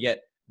 yeah, let me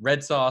get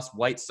red sauce,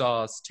 white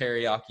sauce,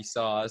 teriyaki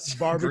sauce,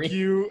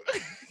 barbecue.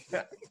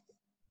 That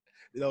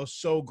was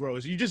so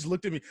gross. You just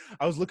looked at me.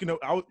 I was looking up.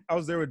 I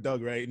was there with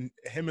Doug, right? And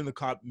him and the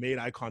cop made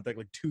eye contact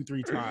like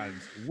 2-3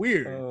 times.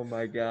 Weird. Oh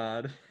my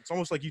God. It's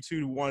almost like you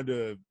two wanted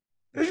to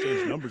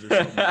exchange numbers or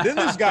something. Then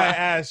this guy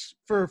asked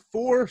for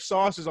 4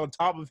 sauces on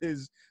top of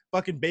his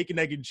fucking bacon,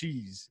 egg, and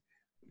cheese.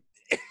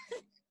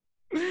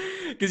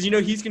 Because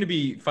he's going to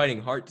be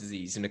fighting heart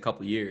disease in a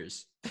couple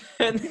years,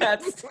 and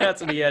that's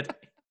what he had.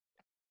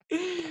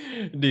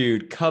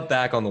 Dude, cut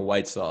back on the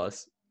white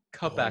sauce.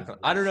 Cut back on.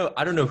 I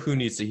don't know who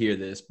needs to hear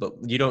this, but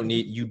you don't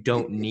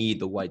need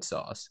the white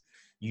sauce.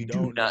 You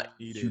do not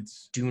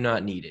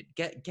need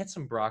it. Get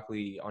some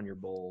broccoli on your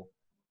bowl,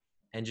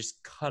 and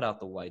just cut out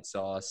the white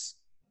sauce.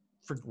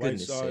 For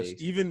goodness sake.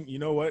 Even you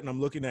know what? And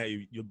I'm looking at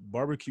you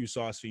barbecue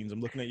sauce fiends.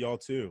 I'm looking at y'all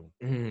too.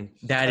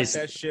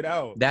 That shit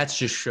out. That's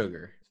just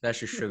sugar. That's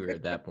just sugar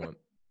at that point.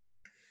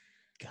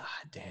 God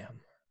damn.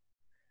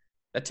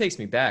 That takes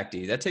me back,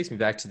 dude. That takes me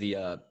back to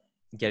the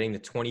getting the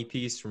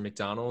 20-piece from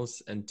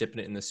McDonald's and dipping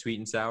it in the sweet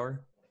and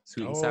sour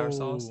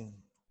sauce.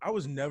 I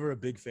was never a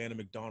big fan of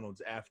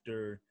McDonald's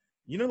after,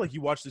 like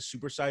you watch the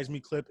Super Size Me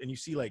clip and you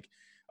see like,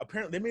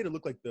 apparently they made it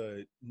look like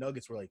the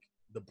nuggets were like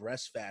the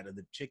breast fat of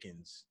the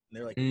chickens. And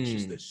they're like,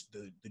 it's just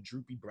the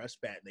droopy breast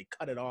fat. And they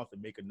cut it off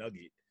and make a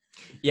nugget.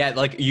 Yeah,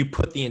 like you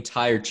put the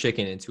entire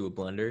chicken into a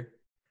blender.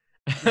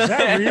 Is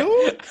that real?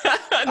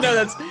 No,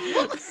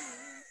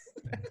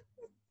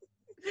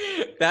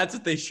 that's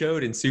what they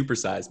showed in Super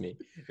Size Me.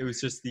 It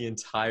was just the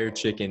entire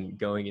chicken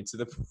going into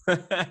the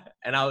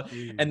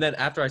and then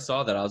after I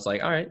saw that, I was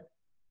like, all right.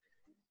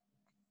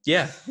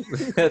 Yeah.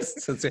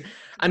 that's it.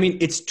 I mean,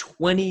 it's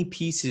 20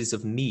 pieces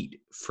of meat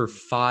for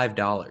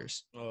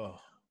 $5. Oh.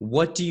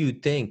 What do you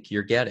think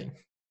you're getting?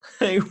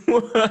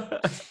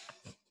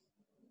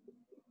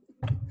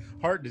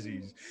 Heart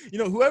disease.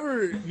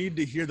 Whoever needed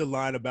to hear the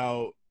line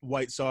about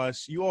white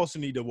sauce, you also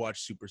need to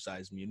watch Super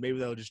Size Me, and maybe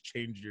that'll just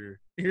change your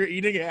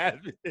eating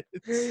habits.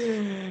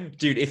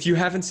 Dude, if you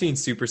haven't seen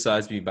Super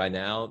Size Me by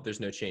now, there's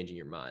no changing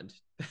your mind.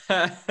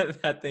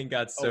 That thing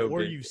got so or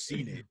big. You've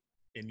seen it,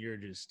 and you're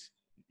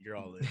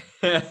all in.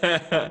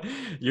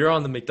 You're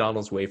on the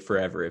McDonald's way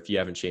forever if you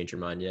haven't changed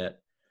your mind yet.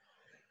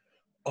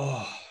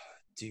 Oh,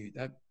 dude,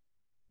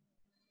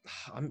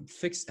 I'm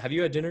fixed. Have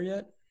you had dinner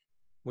yet?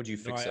 What'd you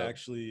fix up?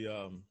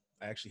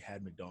 I actually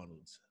had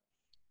McDonald's.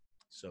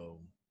 So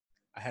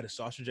I had a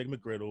sausage egg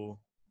McGriddle.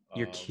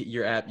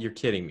 You're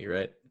kidding me,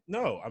 right?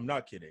 No, I'm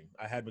not kidding.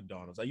 I had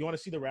McDonald's. You want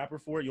to see the wrapper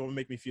for it? You want to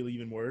make me feel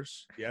even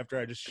worse? Yeah, after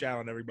I just shout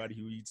on everybody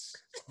who eats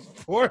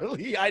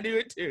poorly, I do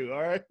it too.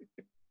 All right.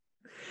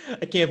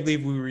 I can't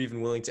believe we were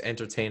even willing to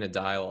entertain a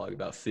dialogue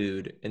about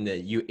food and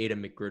that you ate a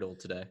McGriddle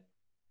today.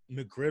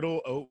 McGriddle,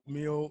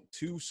 oatmeal,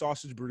 2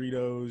 sausage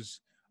burritos,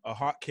 a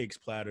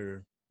hotcakes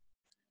platter.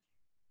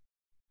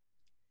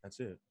 That's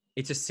it.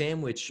 It's a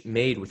sandwich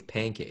made with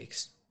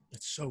pancakes.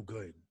 It's so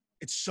good.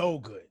 It's so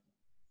good.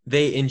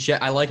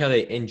 I like how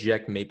they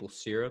inject maple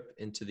syrup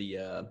into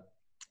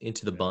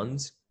the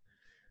buns.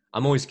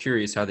 I'm always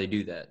curious how they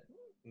do that.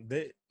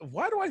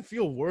 Why do I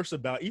feel worse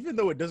about, even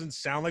though it doesn't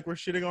sound like we're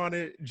shitting on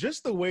it,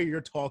 just the way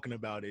you're talking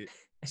about it,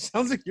 it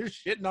sounds like you're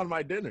shitting on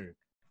my dinner.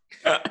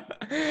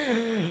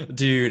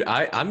 Dude,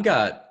 I'm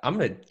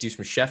gonna do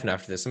some chefing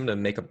after this. I'm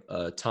gonna make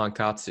a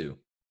tonkatsu.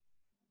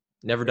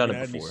 Never Are you done gonna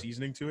it add any before.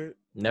 seasoning to it?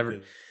 Never,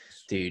 'Cause-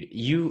 dude.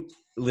 You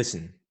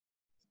listen.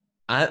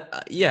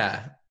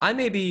 Yeah, I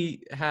may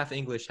be half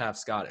English, half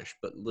Scottish,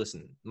 but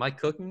listen, my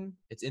cooking,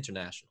 it's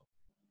international,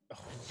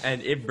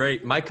 and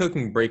my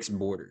cooking breaks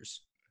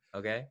borders.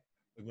 Okay,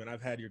 When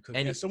I've had your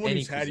cooking, as someone any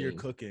who's had your cuisine.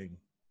 cooking,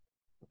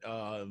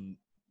 um,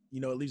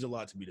 it leaves a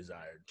lot to be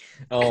desired.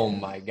 Oh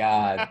my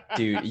God,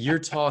 dude, you're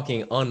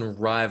talking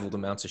unrivaled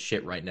amounts of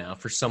shit right now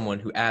for someone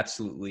who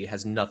absolutely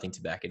has nothing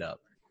to back it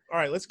up. All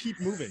right, let's keep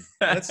moving.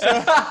 All Let's.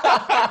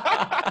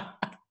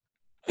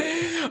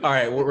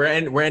 right,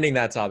 we're ending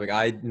that topic.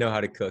 I know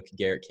how to cook.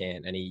 Garrett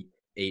can't, and he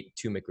ate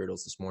 2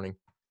 McGriddles this morning.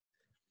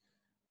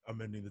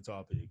 I'm ending the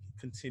topic.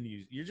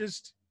 Continues. You're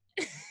just.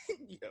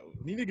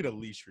 Need to get a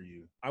leash for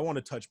you. I want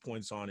to touch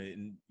points on it,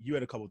 and you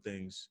had a couple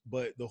things,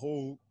 but the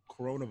whole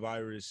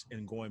coronavirus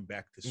and going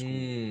back to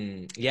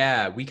school.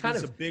 Yeah, we kind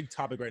It's of a big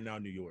topic right now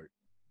in New York.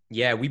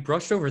 Yeah, we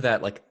brushed over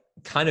that like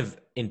kind of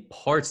in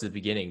parts at the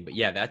beginning, but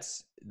yeah,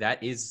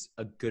 that is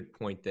a good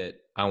point that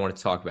I want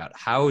to talk about.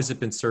 How has it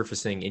been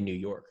surfacing in New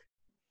York?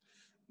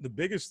 The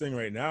biggest thing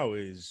right now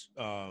is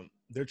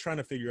they're trying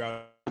to figure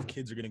out if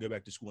kids are going to go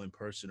back to school in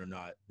person or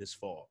not this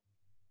fall,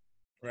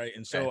 right?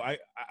 And so Okay.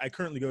 I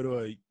currently go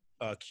to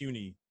a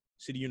CUNY,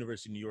 City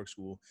University New York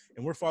school,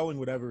 and we're following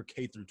whatever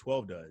K through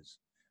 12 does.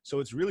 So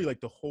it's really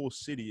like the whole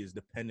city is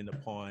dependent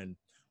upon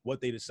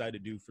what they decide to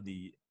do for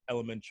the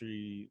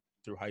elementary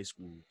through high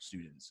school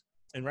students.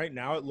 And right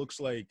now it looks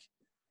like,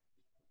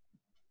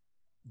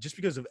 just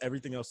because of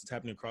everything else that's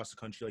happening across the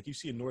country, like you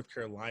see in North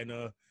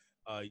Carolina,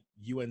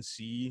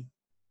 UNC,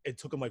 it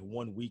took them like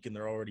 1 week and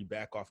they're already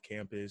back off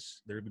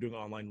campus. They're doing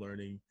online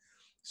learning.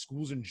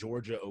 Schools in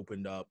Georgia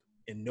opened up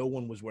and no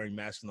one was wearing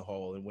masks in the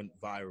hall and went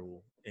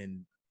viral.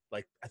 And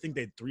like, I think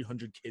they had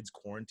 300 kids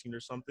quarantined or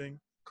something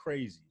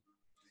crazy.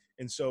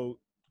 And so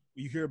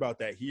you hear about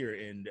that here.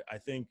 And I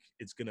think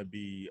it's going to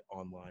be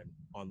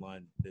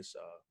online this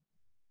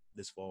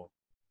fall.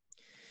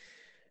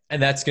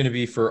 And that's going to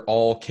be for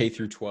all K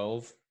through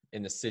 12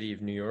 in the city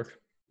of New York.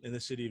 In the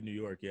city of New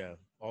York, yeah,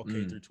 all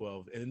K through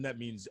 12, and then that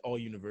means all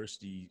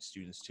university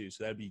students too.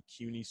 So that'd be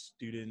CUNY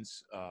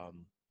students,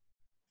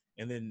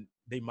 and then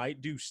they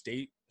might do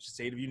state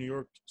of New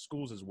York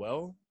schools as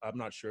well. I'm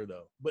not sure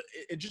though, but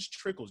it just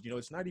trickles.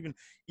 It's not even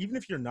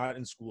if you're not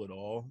in school at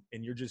all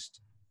and you're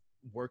just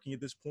working at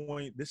this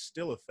point, this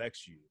still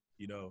affects you.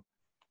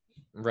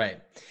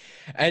 Right.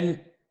 And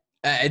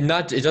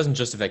not it doesn't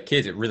just affect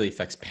kids, it really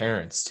affects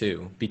parents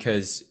too,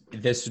 because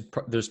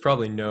there's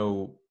probably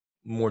no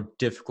more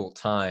difficult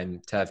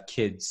time to have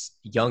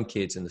young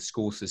kids in the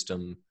school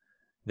system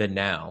than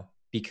now,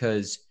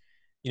 because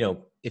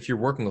if you're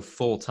working a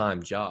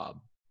full-time job,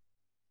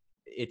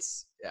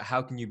 it's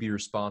how can you be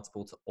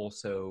responsible to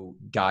also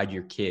guide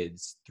your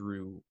kids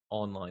through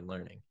online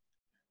learning?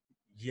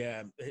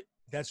 Yeah,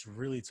 that's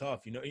really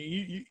tough.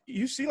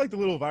 You see like the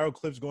little viral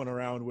clips going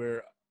around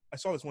where I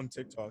saw this one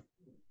TikTok.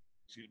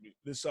 Excuse me.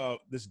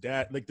 This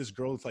dad, like this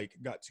girl, like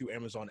got 2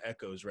 Amazon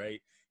Echoes,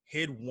 right?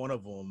 Hid one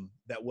of them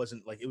that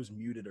wasn't like, it was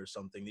muted or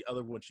something. The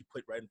other one she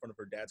put right in front of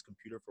her dad's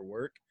computer for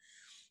work,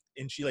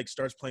 and she like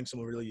starts playing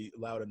some really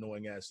loud,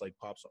 annoying ass like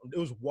pop song. It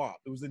was WAP.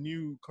 It was the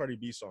new Cardi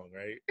B song,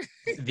 right?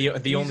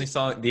 The only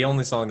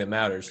song that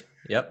matters.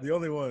 Yep. The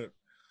only one.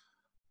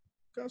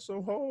 Got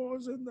some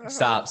hoes in the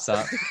Stop.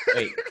 house.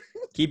 Wait.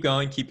 Keep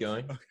going.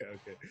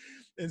 Okay.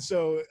 And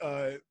so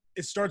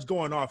it starts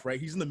going off, right?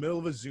 He's in the middle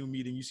of a Zoom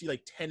meeting. You see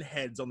like 10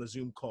 heads on the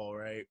Zoom call,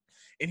 right?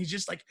 And he's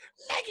just like,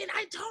 Megan,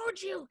 I told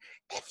you,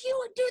 if you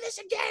would do this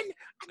again,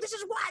 this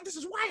is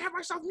why I have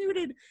myself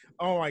muted.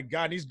 Oh my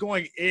God. And he's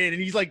going in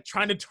and he's like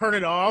trying to turn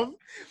it off.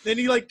 Then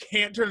he like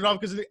can't turn it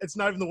off because it's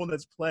not even the one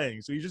that's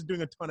playing. So he's just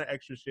doing a ton of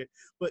extra shit.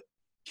 But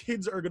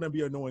kids are going to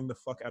be annoying the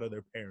fuck out of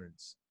their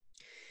parents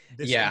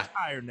this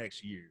entire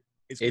next year.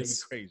 It's going to be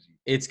crazy.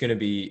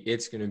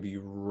 It's gonna be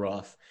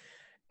rough.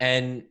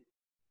 And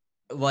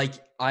like,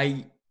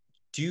 I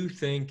do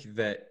think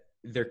that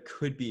there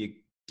could be a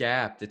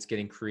gap that's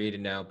getting created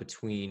now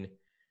between,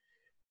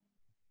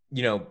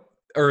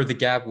 or the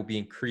gap will be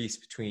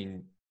increased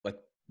between like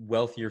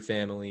wealthier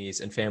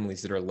families and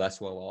families that are less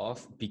well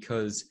off,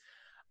 because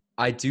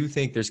I do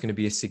think there's going to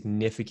be a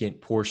significant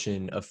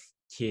portion of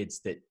kids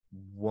that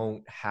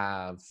won't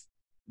have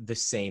the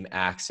same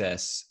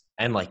access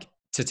and like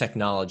to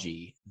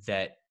technology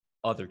that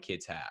other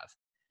kids have.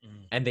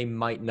 And they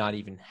might not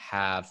even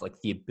have like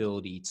the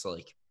ability to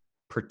like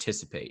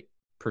participate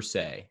per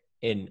se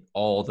in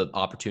all the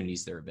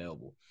opportunities that are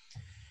available.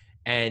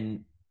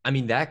 And I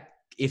mean, that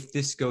if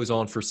this goes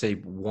on for say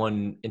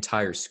one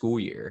entire school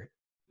year,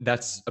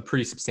 that's a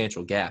pretty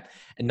substantial gap.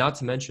 And not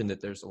to mention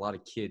that there's a lot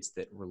of kids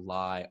that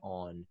rely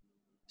on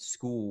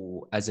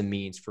school as a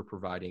means for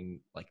providing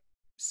like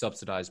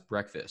subsidized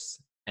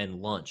breakfast and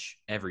lunch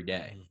every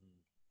day.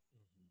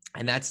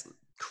 And that's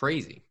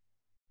crazy.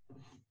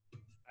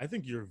 I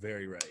think you're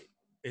very right.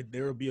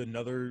 There will be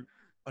another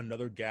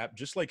gap,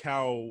 just like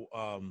how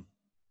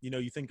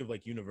you think of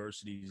like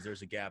universities.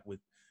 There's a gap with,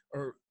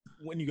 or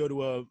when you go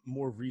to a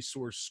more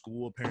resource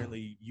school,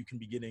 apparently you can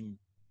be getting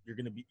you're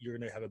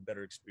gonna have a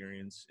better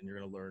experience, and you're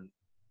gonna learn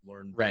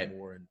Right.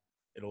 more, and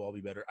it'll all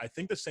be better. I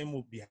think the same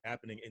will be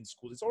happening in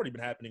schools. It's already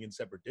been happening in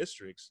separate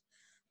districts,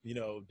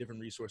 different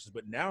resources,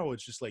 but now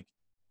it's just like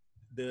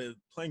the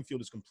playing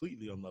field is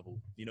completely unlevel.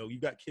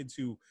 You've got kids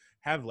who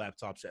have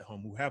laptops at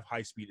home, who have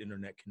high speed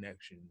internet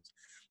connections,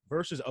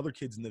 versus other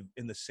kids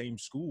in the same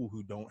school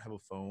who don't have a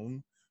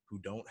phone, who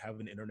don't have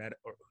an internet,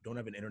 or who don't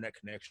have an internet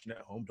connection at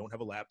home, don't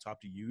have a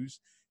laptop to use,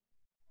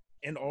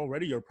 and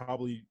already are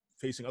probably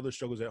facing other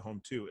struggles at home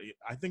too.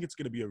 I think it's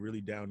going to be a really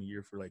down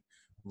year for like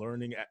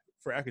learning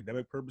for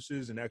academic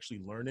purposes and actually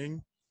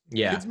learning.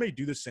 Yeah. Kids might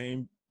do the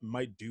same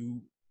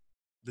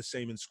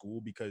in school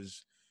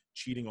because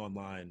cheating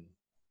online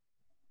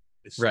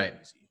is so Right.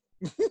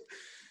 easy.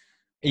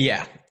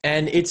 Yeah.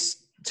 And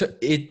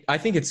I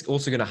think it's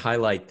also going to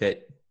highlight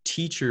that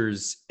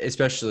teachers,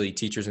 especially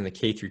teachers in the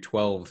K through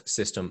 12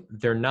 system,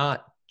 they're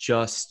not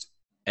just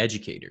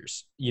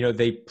educators.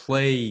 They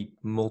play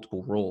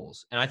multiple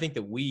roles. And I think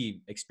that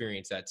we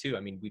experience that too. I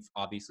mean, we've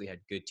obviously had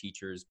good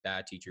teachers,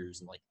 bad teachers,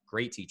 and like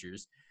great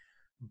teachers,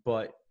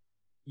 but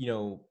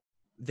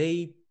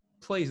they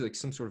play like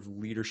some sort of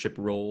leadership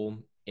role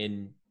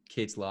in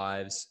kids'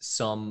 lives,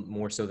 some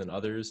more so than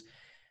others.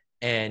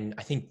 And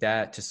I think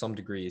that to some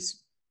degree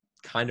is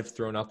kind of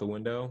thrown out the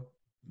window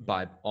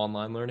by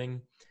online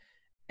learning.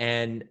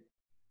 And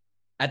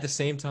at the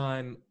same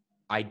time,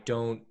 I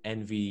don't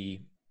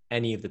envy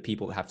any of the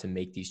people that have to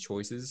make these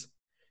choices,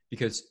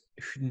 because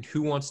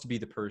who wants to be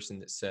the person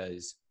that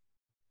says,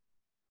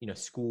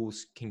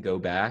 schools can go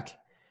back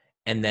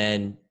and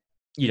then,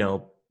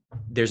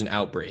 there's an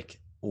outbreak,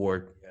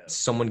 or Yeah.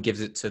 someone gives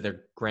it to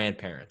their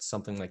grandparents,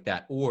 something like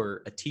that,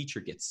 or a teacher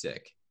gets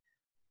sick,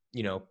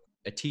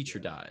 a teacher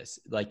dies.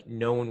 Like,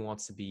 no one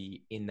wants to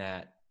be in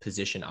that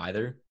position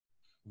either.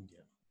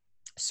 Yeah.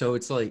 So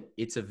it's like,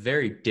 it's a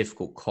very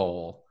difficult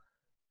call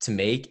to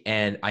make.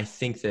 And I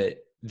think that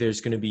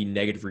there's going to be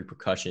negative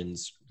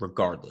repercussions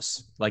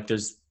regardless. Like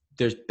there's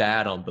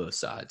bad on both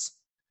sides.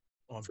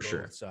 On For both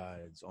sure.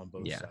 sides,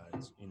 Yeah.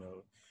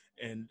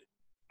 and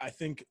I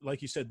think,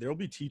 like you said, there'll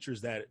be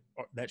teachers that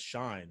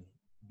shine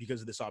because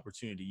of this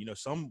opportunity.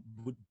 Some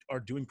are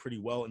doing pretty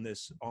well in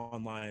this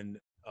online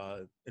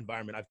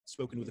environment. I've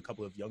spoken with a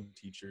couple of young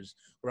teachers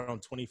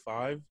around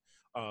 25,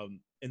 and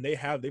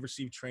they've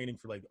received training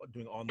for like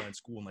doing online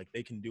school, and like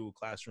they can do a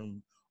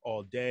classroom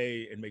all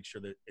day and make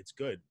sure that it's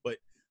good. But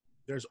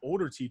there's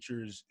older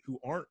teachers who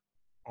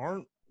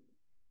aren't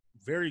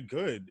very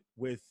good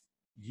with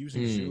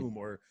using Mm, Zoom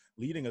or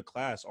leading a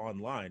class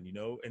online,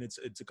 and it's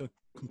a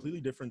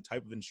completely different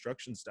type of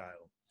instruction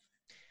style,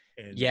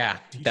 and yeah,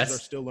 teachers are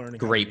that's still learning how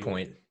to great deal with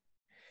point. it.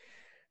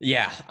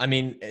 Yeah. I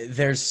mean,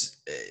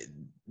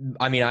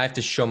 I have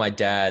to show my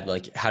dad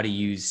like how to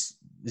use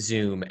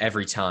Zoom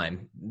every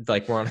time.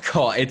 Like we're on a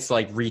call, it's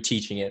like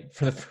reteaching it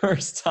for the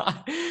first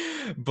time.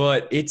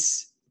 But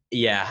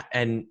yeah.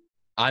 And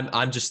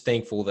I'm just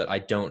thankful that I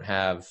don't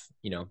have,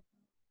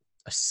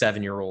 a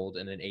 7-year-old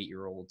and an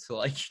 8-year-old to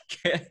like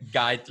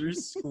guide through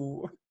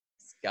school.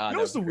 God, that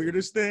What's would be the crazy.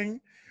 weirdest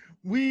thing?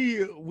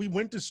 We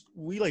went to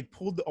we like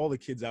pulled all the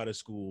kids out of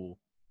school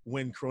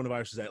when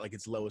coronavirus was at like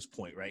its lowest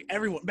point, right?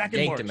 Everyone back in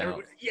Yanked March, him out.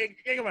 everyone, yank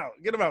them out,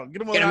 get them on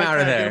Get an him out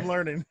of iPad, get them there.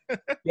 learning.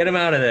 Get him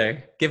out of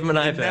there. Give him an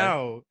And iPad.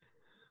 now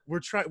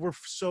we're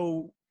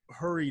so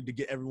hurried to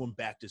get everyone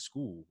back to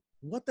school.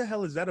 What the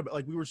hell is that about?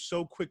 Like, we were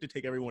so quick to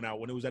take everyone out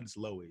when it was at its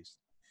lowest,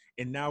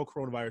 and now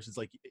coronavirus is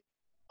like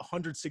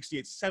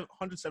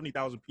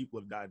 170,000 people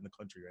have died in the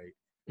country, right?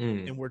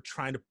 Mm, And we're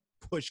trying to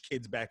push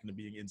kids back into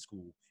being in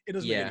school. It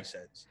doesn't make yeah. any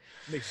sense.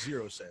 It makes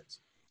zero sense.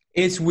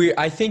 It's weird.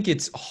 I think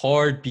it's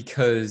hard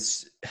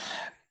because,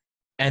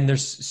 and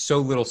there's so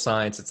little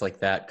science that's like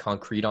that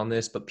concrete on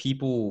this, but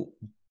people,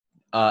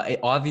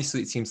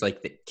 obviously it seems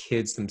like the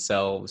kids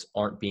themselves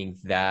aren't being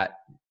that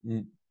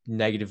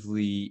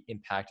negatively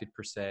impacted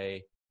per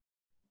se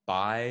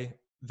by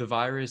the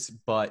virus,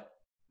 but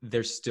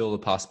there's still a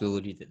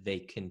possibility that they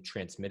can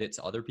transmit it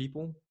to other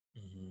people.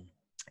 Mm-hmm.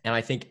 And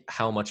I think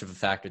how much of a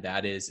factor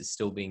that is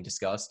still being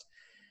discussed.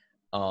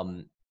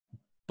 Um,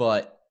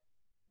 but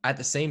at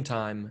the same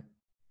time,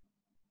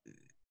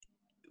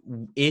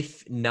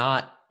 if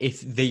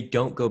they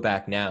don't go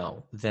back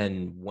now,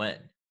 then when?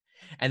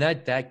 And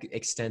that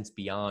extends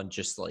beyond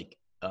just like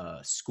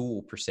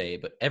school per se,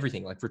 but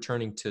everything, like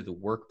returning to the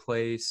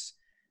workplace,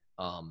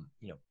 um,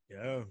 you know,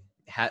 Yeah.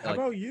 How like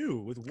about you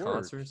with work?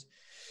 concerts.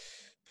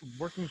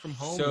 Working from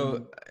home and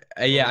So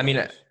yeah, I mean,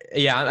 coronavirus?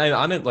 yeah,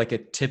 I'm at like a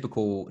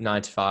typical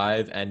 9 to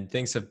 5, and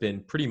things have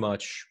been pretty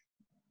much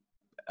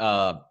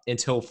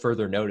until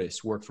further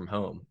notice work from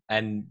home,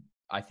 and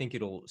I think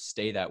it'll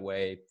stay that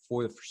way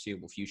for the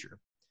foreseeable future.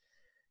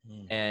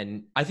 Mm.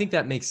 And I think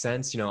that makes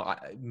sense.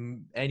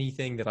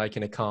 Anything that I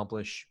can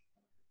accomplish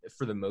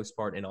for the most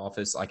part in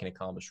office, I can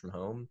accomplish from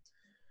home.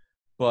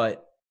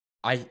 But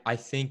I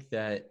think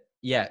that,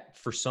 yeah,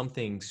 for some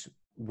things,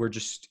 we're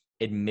just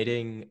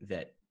admitting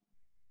that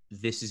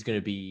this is going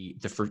to be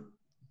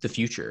the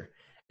future,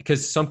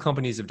 because some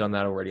companies have done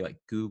that already, like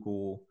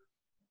Google,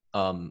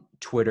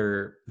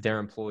 Twitter. Their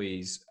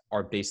employees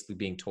are basically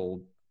being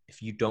told,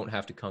 if you don't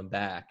have to come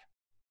back,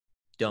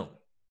 don't,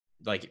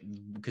 like,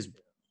 because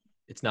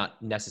it's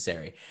not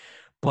necessary.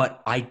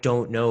 But I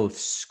don't know if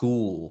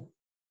school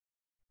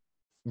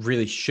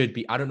really should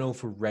be. I don't know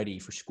if we're ready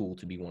for school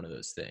to be one of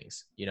those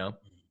things, you know?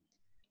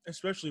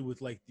 Especially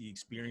with like the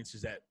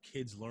experiences that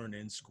kids learn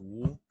in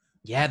school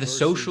Yeah, the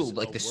social, versus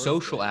like a the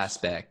social workplace.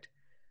 aspect.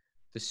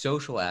 The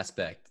social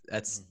aspect.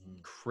 That's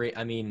great.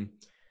 I mean,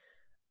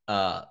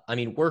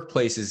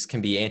 workplaces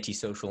can be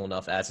antisocial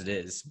enough as it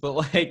is, but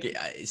like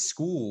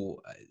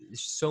school,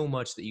 there's so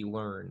much that you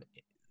learn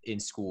in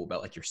school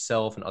about like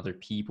yourself and other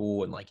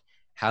people and like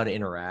how to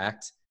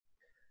interact.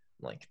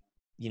 Like,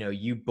 you know,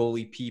 you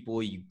bully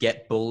people, you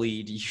get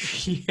bullied,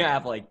 you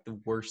have like the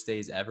worst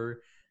days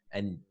ever,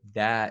 and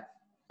that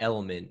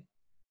element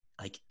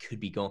like could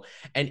be going.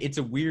 And it's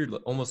a weird,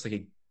 almost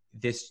like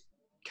this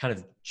kind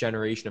of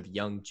generation of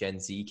young Gen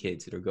Z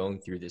kids that are going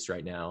through this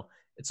right now.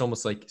 It's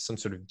almost like some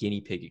sort of guinea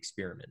pig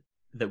experiment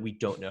that we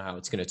don't know how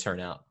it's going to turn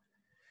out.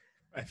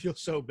 I feel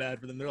so bad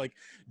for them. They're like,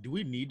 do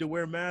we need to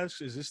wear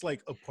masks? Is this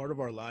like a part of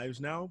our lives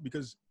now?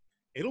 Because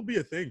it'll be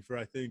a thing for,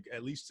 I think,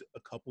 at least a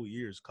couple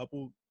years.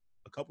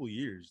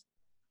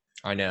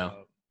 I know.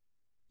 Uh,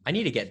 I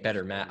need to Definitely get seems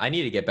better, Matt. scary. I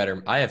need to get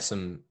better. I have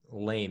some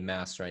lame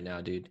masks right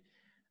now, dude.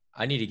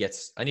 I need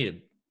to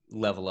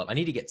level up. I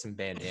need to get some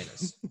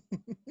bandanas.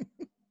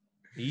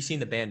 Have you seen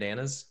the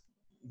bandanas?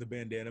 The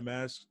bandana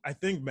mask. I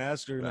think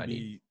masks are gonna I need.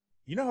 be.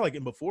 You know how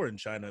like before in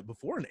China,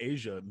 before in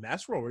Asia,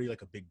 masks were already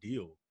like a big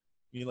deal.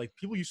 I mean, like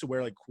people used to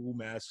wear like cool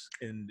masks,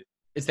 and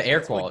It's the air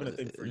that's like been a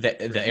quality. thing for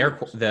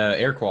The years.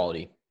 air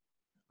quality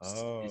is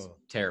Oh,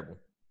 terrible.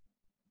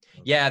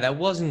 okay. Yeah, that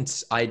wasn't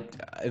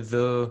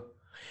the.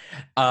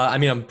 I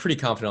mean, I'm pretty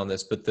confident on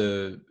this, but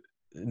the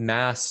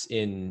mass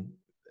in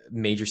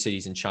major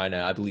cities in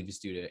China, I believe, is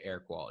due to air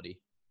quality,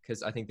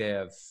 because I think they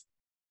have,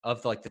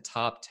 of like the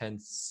top 10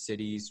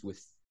 cities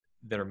with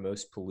that are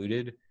most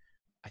polluted,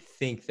 I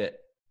think that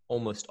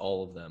almost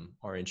all of them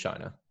are in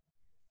China.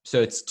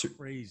 So it's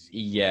Crazy.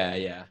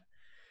 yeah.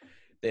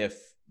 They have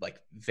like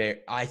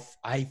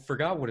I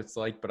forgot what it's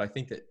like, but I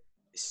think that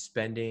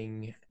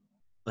spending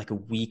like a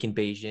week in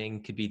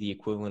Beijing could be the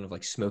equivalent of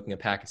like smoking a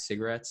pack of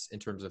cigarettes in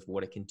terms of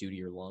what it can do to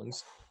your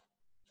lungs.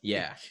 My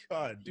Yeah.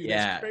 God, dude, that's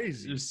Yeah.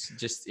 crazy. It's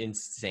just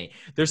insane.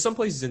 There's some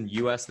places in the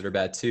US that are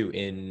bad too.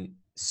 In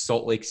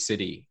Salt Lake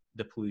City,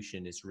 the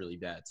pollution is really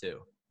bad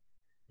too,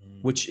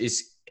 Mm. which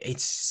is,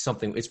 it's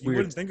something, it's You weird.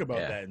 wouldn't think about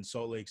Yeah. that in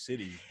Salt Lake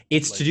City.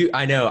 It's to Like, do,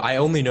 I know, I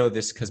only know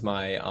this because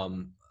my,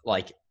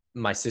 like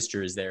my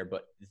sister is there,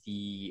 but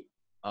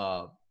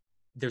uh,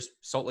 there's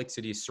Salt Lake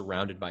City is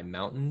surrounded by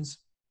mountains.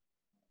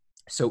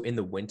 So in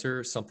the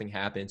winter, something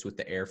happens with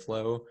the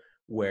airflow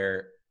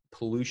where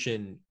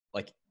pollution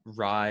like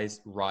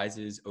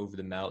rises over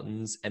the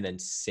mountains and then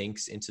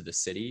sinks into the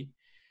city,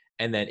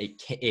 and then it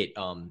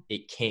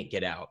can't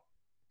get out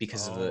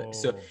because of the,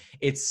 so oh,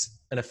 it's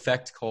an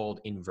effect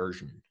called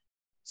inversion.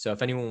 So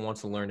if anyone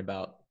wants to learn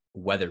about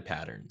weather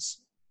patterns,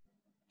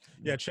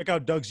 yeah. Check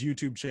out Doug's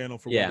YouTube channel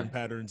for weather yeah.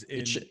 patterns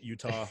in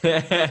Utah.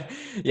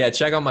 Yeah,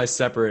 check out my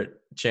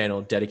separate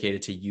channel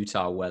dedicated to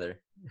Utah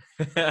weather.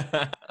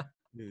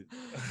 Dude.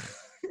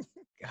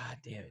 God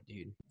damn it,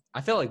 dude. I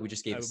felt like we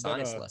just gave a But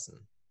science lesson.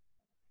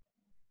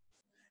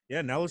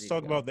 yeah, now let's Ready to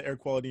talk go. about the air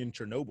quality in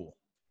Chernobyl.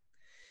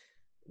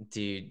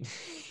 Dude.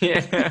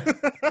 Yeah.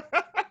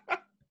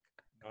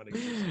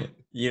 Non-existent.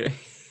 You,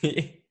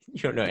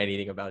 you don't know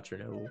anything about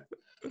Chernobyl.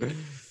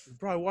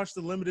 Bro, I watched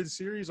the limited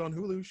series on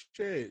Hulu.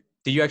 Shit,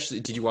 Did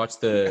you watch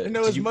I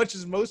know as much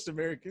as most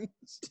Americans.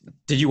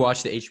 did you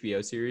watch the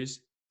HBO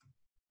series?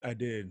 I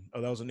did.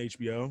 Oh, that was on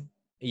HBO.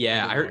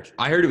 Yeah, Didn't watch it.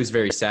 I heard it was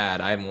very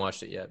sad. I haven't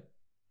watched it yet.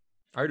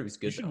 I heard it was You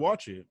good should though.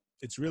 watch it.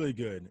 It's really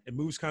good. It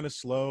moves kind of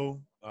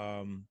slow.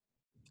 And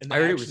the I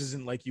heard it action was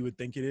isn't like you would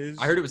think it is.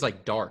 I heard it was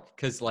like dark,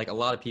 because like a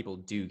lot of people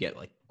do get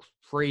like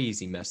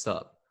crazy messed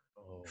up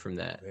Oh, from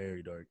that.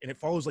 very dark. And it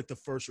follows like the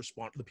first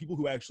response, the people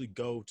who actually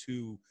go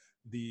to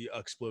the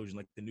explosion,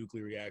 like the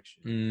nuclear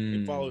reaction.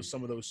 It follows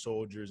some of those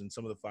soldiers and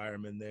some of the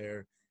firemen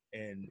there,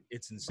 and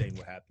it's insane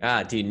what happens.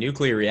 Ah, dude,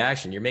 nuclear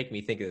reaction. You're making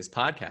me think of this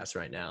podcast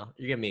right now.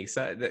 You're getting me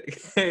excited.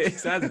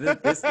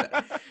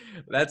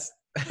 That's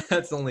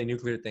that's the only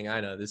nuclear thing I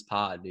know. This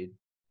pod, dude. This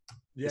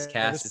Yeah, this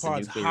cast is a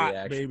pod's nuclear hot,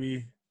 reaction.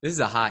 baby. This is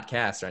a hot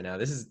cast right now.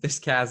 This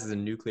cast is a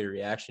nuclear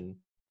reaction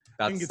I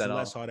about think to it's set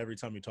less off. hot every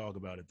time you talk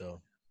about it,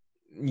 though.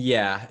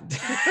 Yeah.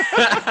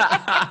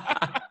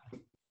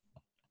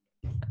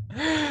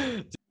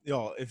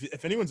 Y'all,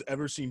 if anyone's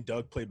ever seen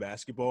Doug play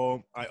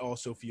basketball, I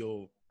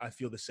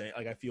feel the same.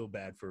 Like I feel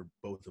bad for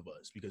both of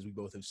us because we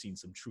both have seen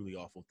some truly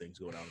awful things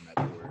going on in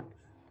that court.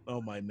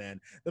 Oh my man,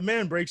 the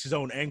man breaks his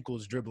own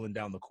ankles dribbling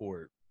down the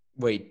court.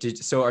 Wait,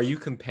 so are you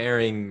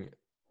comparing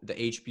the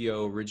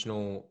HBO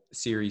original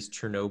series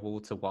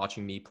Chernobyl to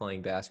watching me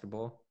playing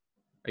basketball?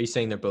 Are you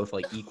saying they're both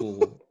like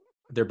equal?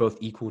 They're both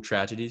equal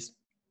tragedies?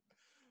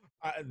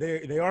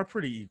 They are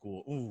pretty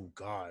equal. Oh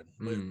God,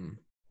 but Mm.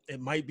 it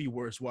might be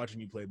worse watching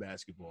you play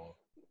basketball.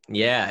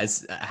 Yeah,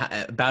 it's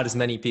about as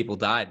many people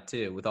died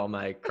too with all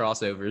my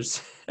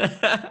crossovers.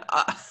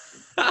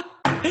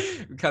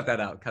 Cut that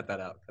out. Cut that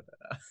out. Cut that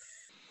out.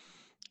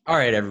 All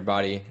right,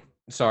 everybody.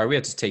 Sorry, we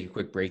had to take a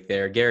quick break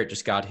there. Garrett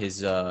just got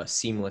his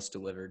Seamless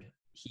delivered.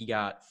 He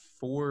got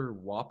 4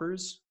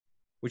 Whoppers,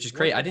 which is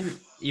great. I didn't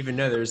even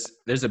know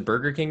there's a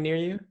Burger King near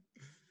you.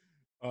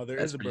 There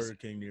That's is a pretty Burger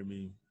King near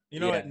me. You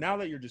know Yeah. what? Now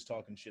that you're just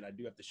talking shit, I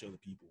do have to show the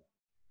people.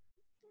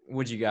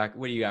 What do you got?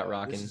 What do you got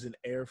rocking? This is an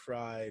air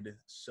fried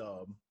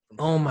sub.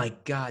 Oh my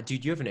God,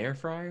 dude! You have an air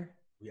fryer?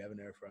 We have an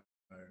air fryer.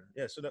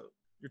 Yeah, so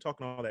you're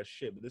talking all that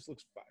shit, but this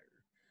looks fire.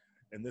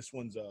 And this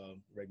one's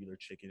regular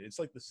chicken. It's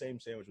like the same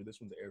sandwich, but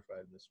this one's air fried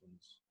and this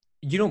one's.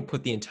 You don't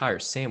put the entire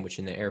sandwich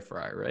in the air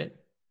fryer, right?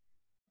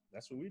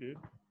 That's what we do.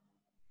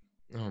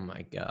 Oh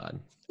my God!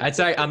 I'd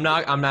say I'm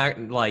not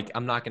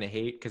gonna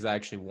hate because I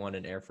actually want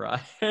an air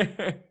fryer.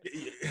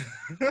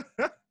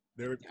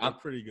 They're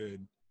pretty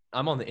good.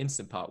 I'm on the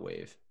Instant Pot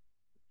wave.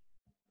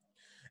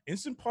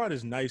 Instant Pot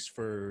is nice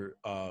for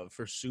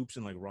soups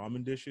and like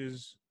ramen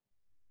dishes.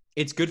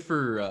 It's good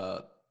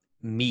for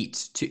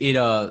meat.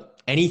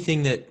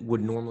 Anything that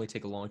would normally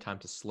take a long time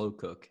to slow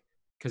cook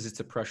because it's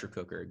a pressure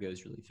cooker. It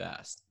goes really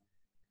fast.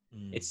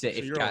 So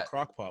you're on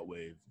crock pot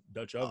wave,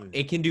 Dutch oven.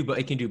 It can do both.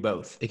 It can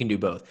do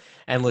both.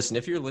 And listen,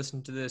 if you're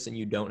listening to this and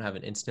you don't have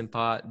an Instant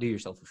Pot, do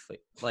yourself a favor.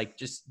 Like,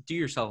 just do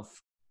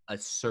yourself a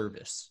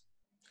service.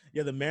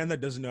 Yeah, the man that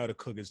doesn't know how to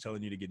cook is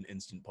telling you to get an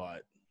Instant Pot.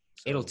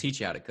 So. It'll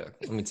teach you how to cook.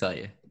 Let me tell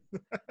you.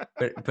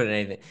 put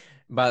anything.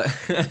 But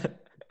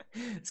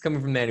it's coming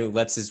from a man who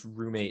lets his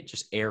roommate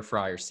just air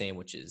fryer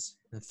sandwiches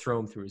and throw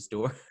them through his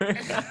door.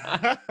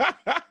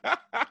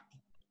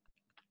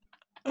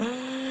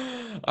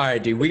 All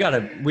right, dude. We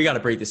gotta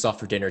break this off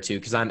for dinner too,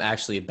 because I'm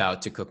actually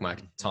about to cook my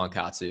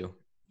tonkatsu,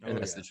 and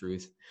that's the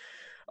truth.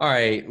 All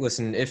right,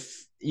 listen.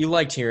 If you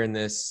liked hearing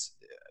this,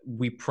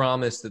 we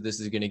promise that this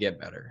is gonna get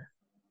better.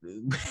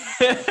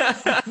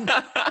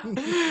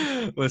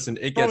 Listen,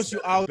 it gets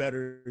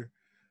better.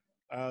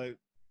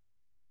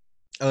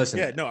 Listen.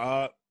 Yeah, no.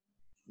 Are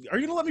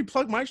you gonna let me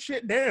plug my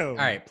shit down? All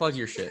right, plug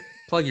your shit.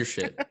 Plug your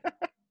shit.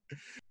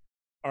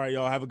 All right,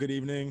 y'all. Have a good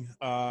evening.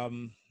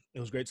 It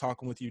was great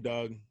talking with you,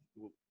 Doug.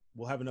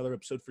 We'll have another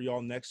episode for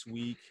y'all next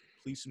week.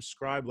 Please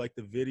subscribe, like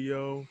the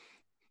video.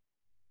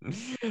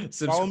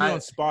 Follow me on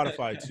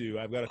Spotify too.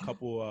 I've got a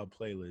couple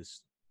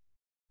playlists.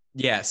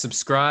 Yeah,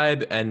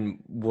 subscribe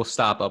and we'll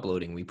stop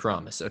uploading. We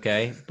promise,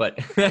 okay? But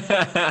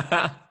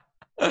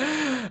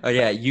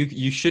yeah,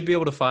 you should be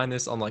able to find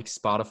this on like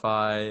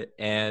Spotify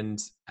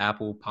and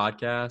Apple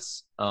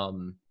Podcasts.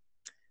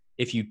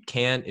 If you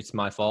can't, it's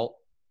my fault,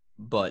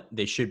 but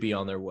they should be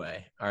on their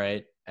way. All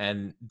right,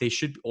 and they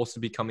should also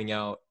be coming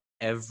out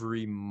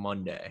every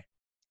Monday.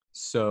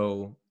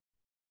 So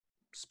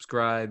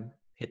subscribe,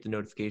 hit the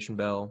notification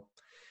bell.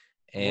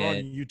 And we're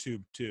on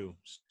YouTube too.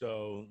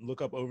 So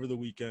look up Over the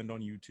Weekend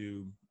on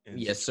YouTube. And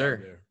yes,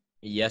 sir. There.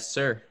 Yes,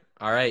 sir.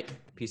 All right.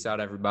 Peace out,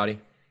 everybody.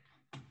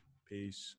 Peace.